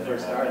know, when weekend. it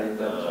first started,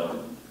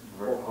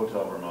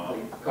 Hotel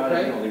Vermont. kind of,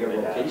 you know, they got a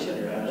They have rotation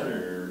there.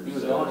 adventures, He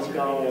was gone, he's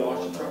gone video to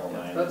watch and the truck. whole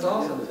nine. That's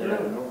awesome.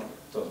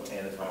 So,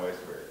 and it's my wife's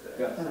birthday.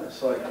 Yeah,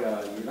 it's like, you're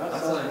not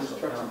That's selling nice. these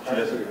trucks and She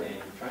tractors, doesn't- man,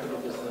 you're trying to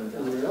get this thing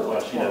done. Really?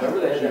 Well, she Well, remember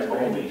they had doesn't, she that told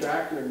brand new me,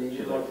 tractor and they she'd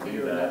didn't like want to to do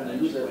figure it that, out and and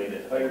then use she it, played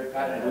it. hired And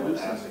Pat then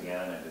Lewis I asked and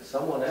again, I just.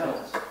 someone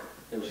else.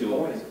 It was She will be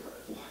going,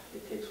 surprised.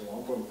 it takes so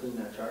long for them to clean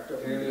that tractor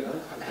up. Here,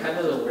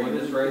 Head of the Wood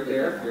is right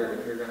there,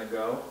 if you're gonna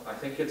go. I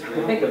think it's I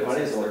real. think the but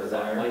funniest since one they're is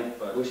that fired, Mike,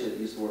 but wish it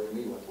used to work for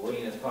me, went to work.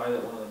 Gene is probably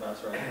one of the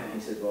best right He now.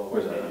 said, well,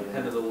 Where's where's that?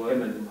 Head of the Wood,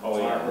 Him and Oh,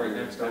 yeah. right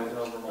next to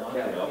Hotel Vermont.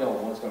 Yeah, you know,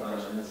 one's gonna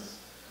crush him. It's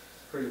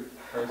pretty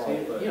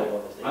pricey, but You know,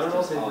 one of those I don't know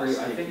if days, they've it's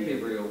I think sticky.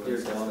 they've reopened Deer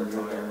since gone, they're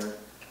deer fired. gone.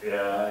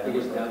 Yeah. He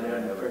goes down there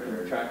and I the haven't frickin'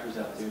 heard. tractors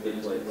out there, Good they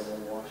just place. go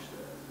and wash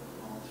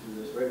all through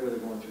this, right where they're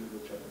going through the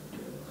truck.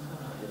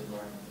 There's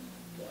Mark,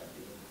 God, he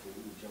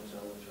jumps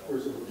out of the truck.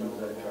 Where's the hotel? Moves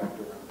that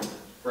tractor around.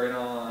 Right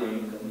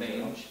on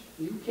Main.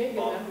 You can't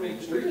get Off that, Main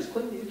we Street. just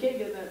cleaned, you can't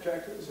get in that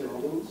tractor. Is it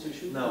all those? To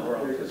shoot. No, we're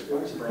on Very Fifth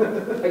good Street.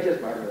 spots. I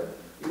guess Margaret,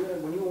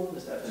 when you own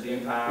this, that's.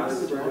 Steam pass,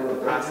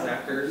 past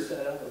nectars,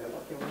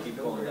 keep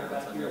going down,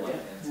 it's on your left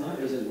hand He side.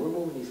 says, we're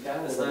moving these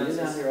cattle, It's but you're nice.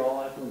 down here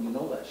all afternoon, you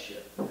know that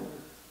shit.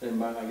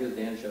 And I guess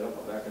Dan shut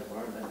up back in the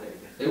barn that day.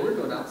 They were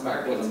doing outside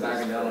Mark wasn't pizzas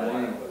backing for down a on while.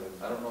 anything.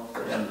 I don't know if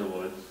they're. End of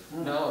woods.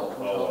 No,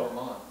 Hotel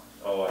Vermont.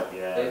 Oh,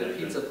 yeah. They had a there's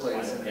pizza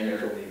place in And their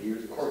told me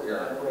years ago,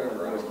 courtyard or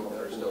whatever, I always don't know if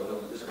they're still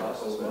doing This this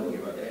costs us money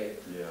every day.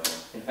 Yeah.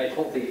 And I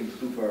don't think he was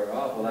too far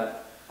off, well,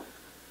 that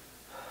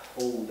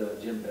old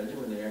Jim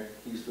Benjamin there,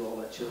 he used to do all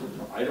that chisel.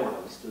 I don't know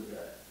how he stood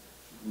that,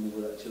 move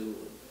with that chisel.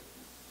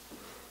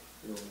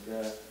 You know,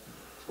 just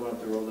went up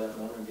the road that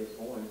morning and get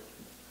going.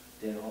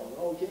 Dan all,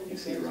 oh, Jim, You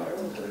see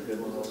Robbins had a good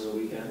one over the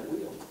weekend.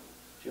 Wheel.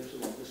 Jim said,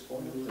 well, just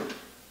going up there.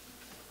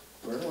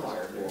 Burn one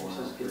Fire out there, he going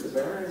says, on get for the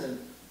bearing and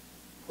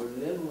put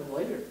it in when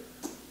later.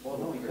 Well,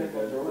 no, you can't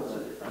go up the road,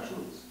 said,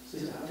 he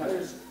said,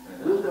 tires,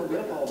 wheels gonna be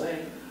up all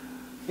day.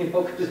 You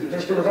know, cause it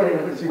was just,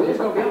 wheels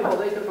gonna be up all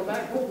day, to come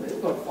back home, they were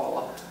gonna fall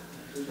off.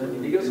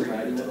 And he goes so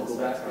mad, he went to go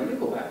back, he didn't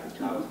go back for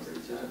 2 weeks, he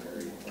says,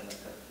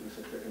 he was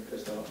so freaking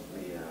pissed off.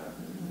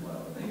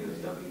 Well, I think it was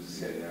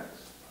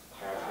WCX.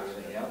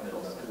 Actually, out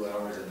middle, 2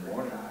 hours in the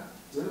morning.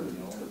 You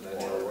know, because I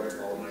had to work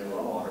all night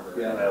long.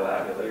 Yeah. I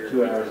laugh at like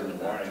 2 hours in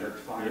the morning. You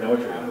know what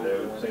you're gonna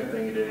do, same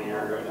thing you did a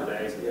year ago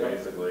today,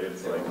 basically,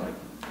 it's like.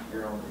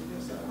 Your own.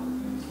 It's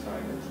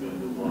gonna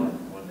do what,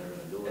 when they're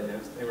gonna do And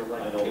it. they were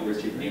like. I know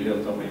Richie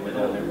Needle told me he went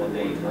down there one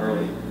day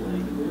early,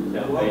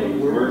 down Well, there, he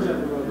where was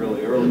worked it?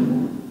 really early.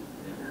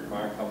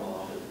 Mark come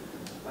along,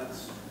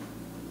 That's,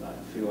 a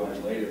few hours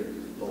later,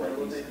 But like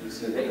you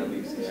see the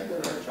WCX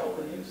commercial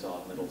when you saw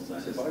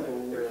Middlesex, If I go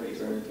over their there, Facebook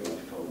turn into a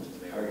page post,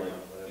 and they were like,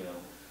 you know,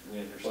 we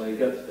understand. Well, you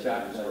got the that chat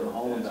news that wrote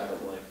Holland this, back but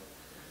up. like,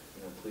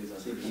 you know, please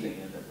See, he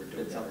understand that we're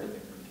doing did something.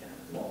 everything we can.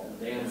 well,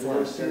 Dan Before I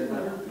was see it,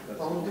 there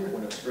because it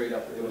went straight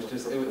up. It was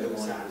just, it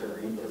was sad to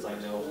read, because I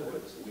know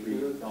what we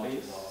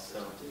face,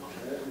 so.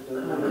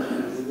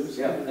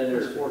 Yeah, and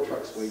there's 4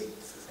 trucks waiting.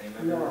 It's the same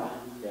everywhere.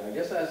 Yeah, I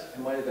guess that's, it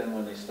might have been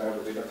when they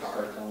started, we got to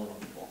start telling them,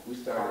 we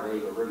started at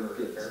 8, The river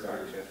we get Fairfield,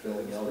 started you have to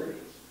filling fill elevators.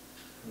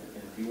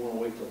 And if you wanna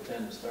wait till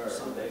 10 to start,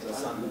 Sundays, a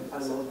Sunday.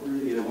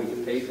 either we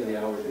can pay for the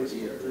hours we're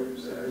here. And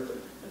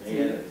they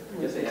had,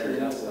 I guess they had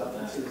it out with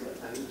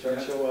that.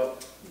 Trucks show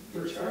up,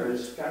 get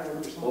charged,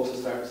 supposed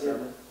to start at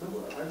 7.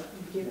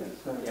 you. Yeah,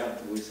 it's not- Yeah,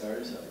 we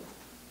started, so.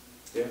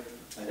 Yeah.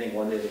 I think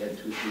one day they had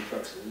 2-3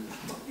 trucks in.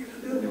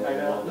 I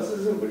know, this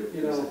isn't,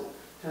 you know,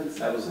 10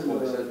 That was steps cool,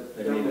 into said, the,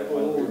 they down made the that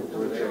pole one, and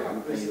over to the there, truck,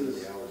 we this painted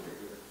is, the hours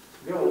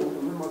right go, and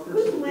then what Who's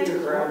there's some laying gear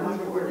grab, on I'm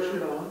the gonna put board?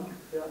 shit on.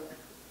 Yeah. here.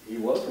 He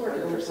was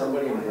working for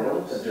somebody in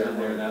Burlington down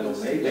there, and I don't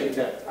know, Big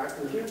tech. I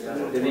can get Yeah,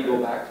 that. did he go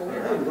back to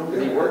it?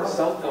 Did he work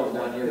something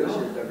down here this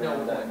year,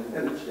 around that new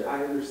And shed?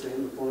 I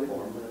understand the point.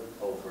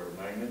 Oh, for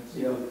magnets?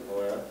 Yeah.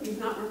 Oh, yeah. He's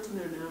not working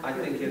there now. I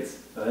think it's,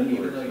 I think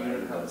even we're though you trying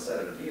didn't have a to- set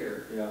of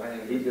gear, Yeah, I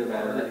think he it's did all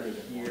better that. to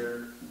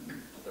hear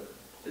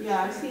the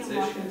Yeah, I see him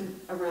transition.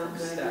 walking around of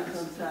Maggie's steps.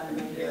 on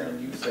Saturday. Yeah,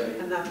 and you say,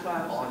 And that's why I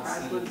was on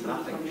surprised scene, when someone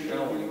nothing told me they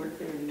showing didn't work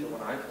there to anymore.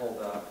 when I pulled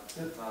up,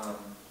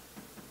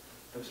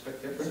 it was a big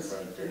difference.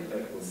 Surprised You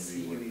they could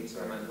see wouldn't the be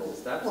working incremental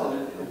steps Well, in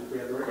it. if we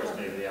had the Of right. course,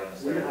 maybe they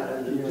haven't We know how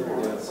started. to do it. No, I'm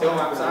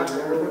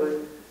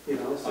You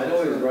know, so. I know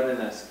he was running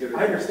that skidder. I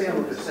understand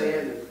what they're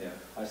saying. Yeah,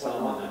 I saw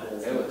him on that whole.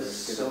 It was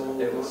skidder. so,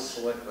 it was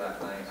slick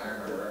that night, I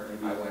remember,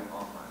 I went,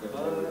 oh my god.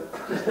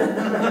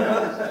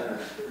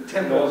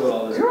 Tim knows what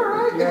all this. You're all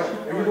right. Yeah,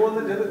 you're the one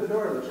that did it at the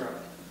door of the truck.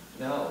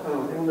 No, Oh,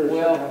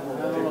 Well, I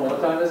don't know, what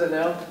time is it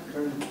now?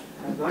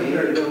 not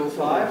here to go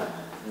 5.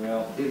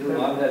 Well,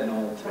 I'm heading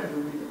home.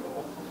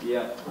 Yeah.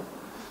 I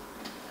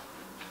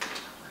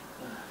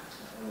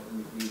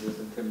don't need this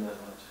and Tim that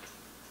much.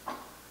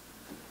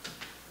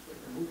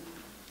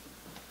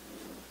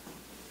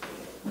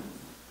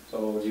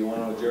 So do you want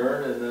to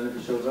adjourn and then if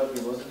he shows up,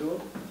 you listen to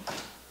him?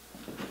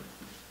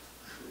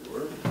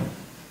 Sure.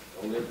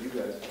 I'll leave you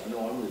guys, I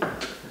know I'm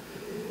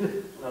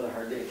leaving. Another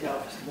hard day to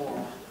office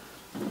tomorrow.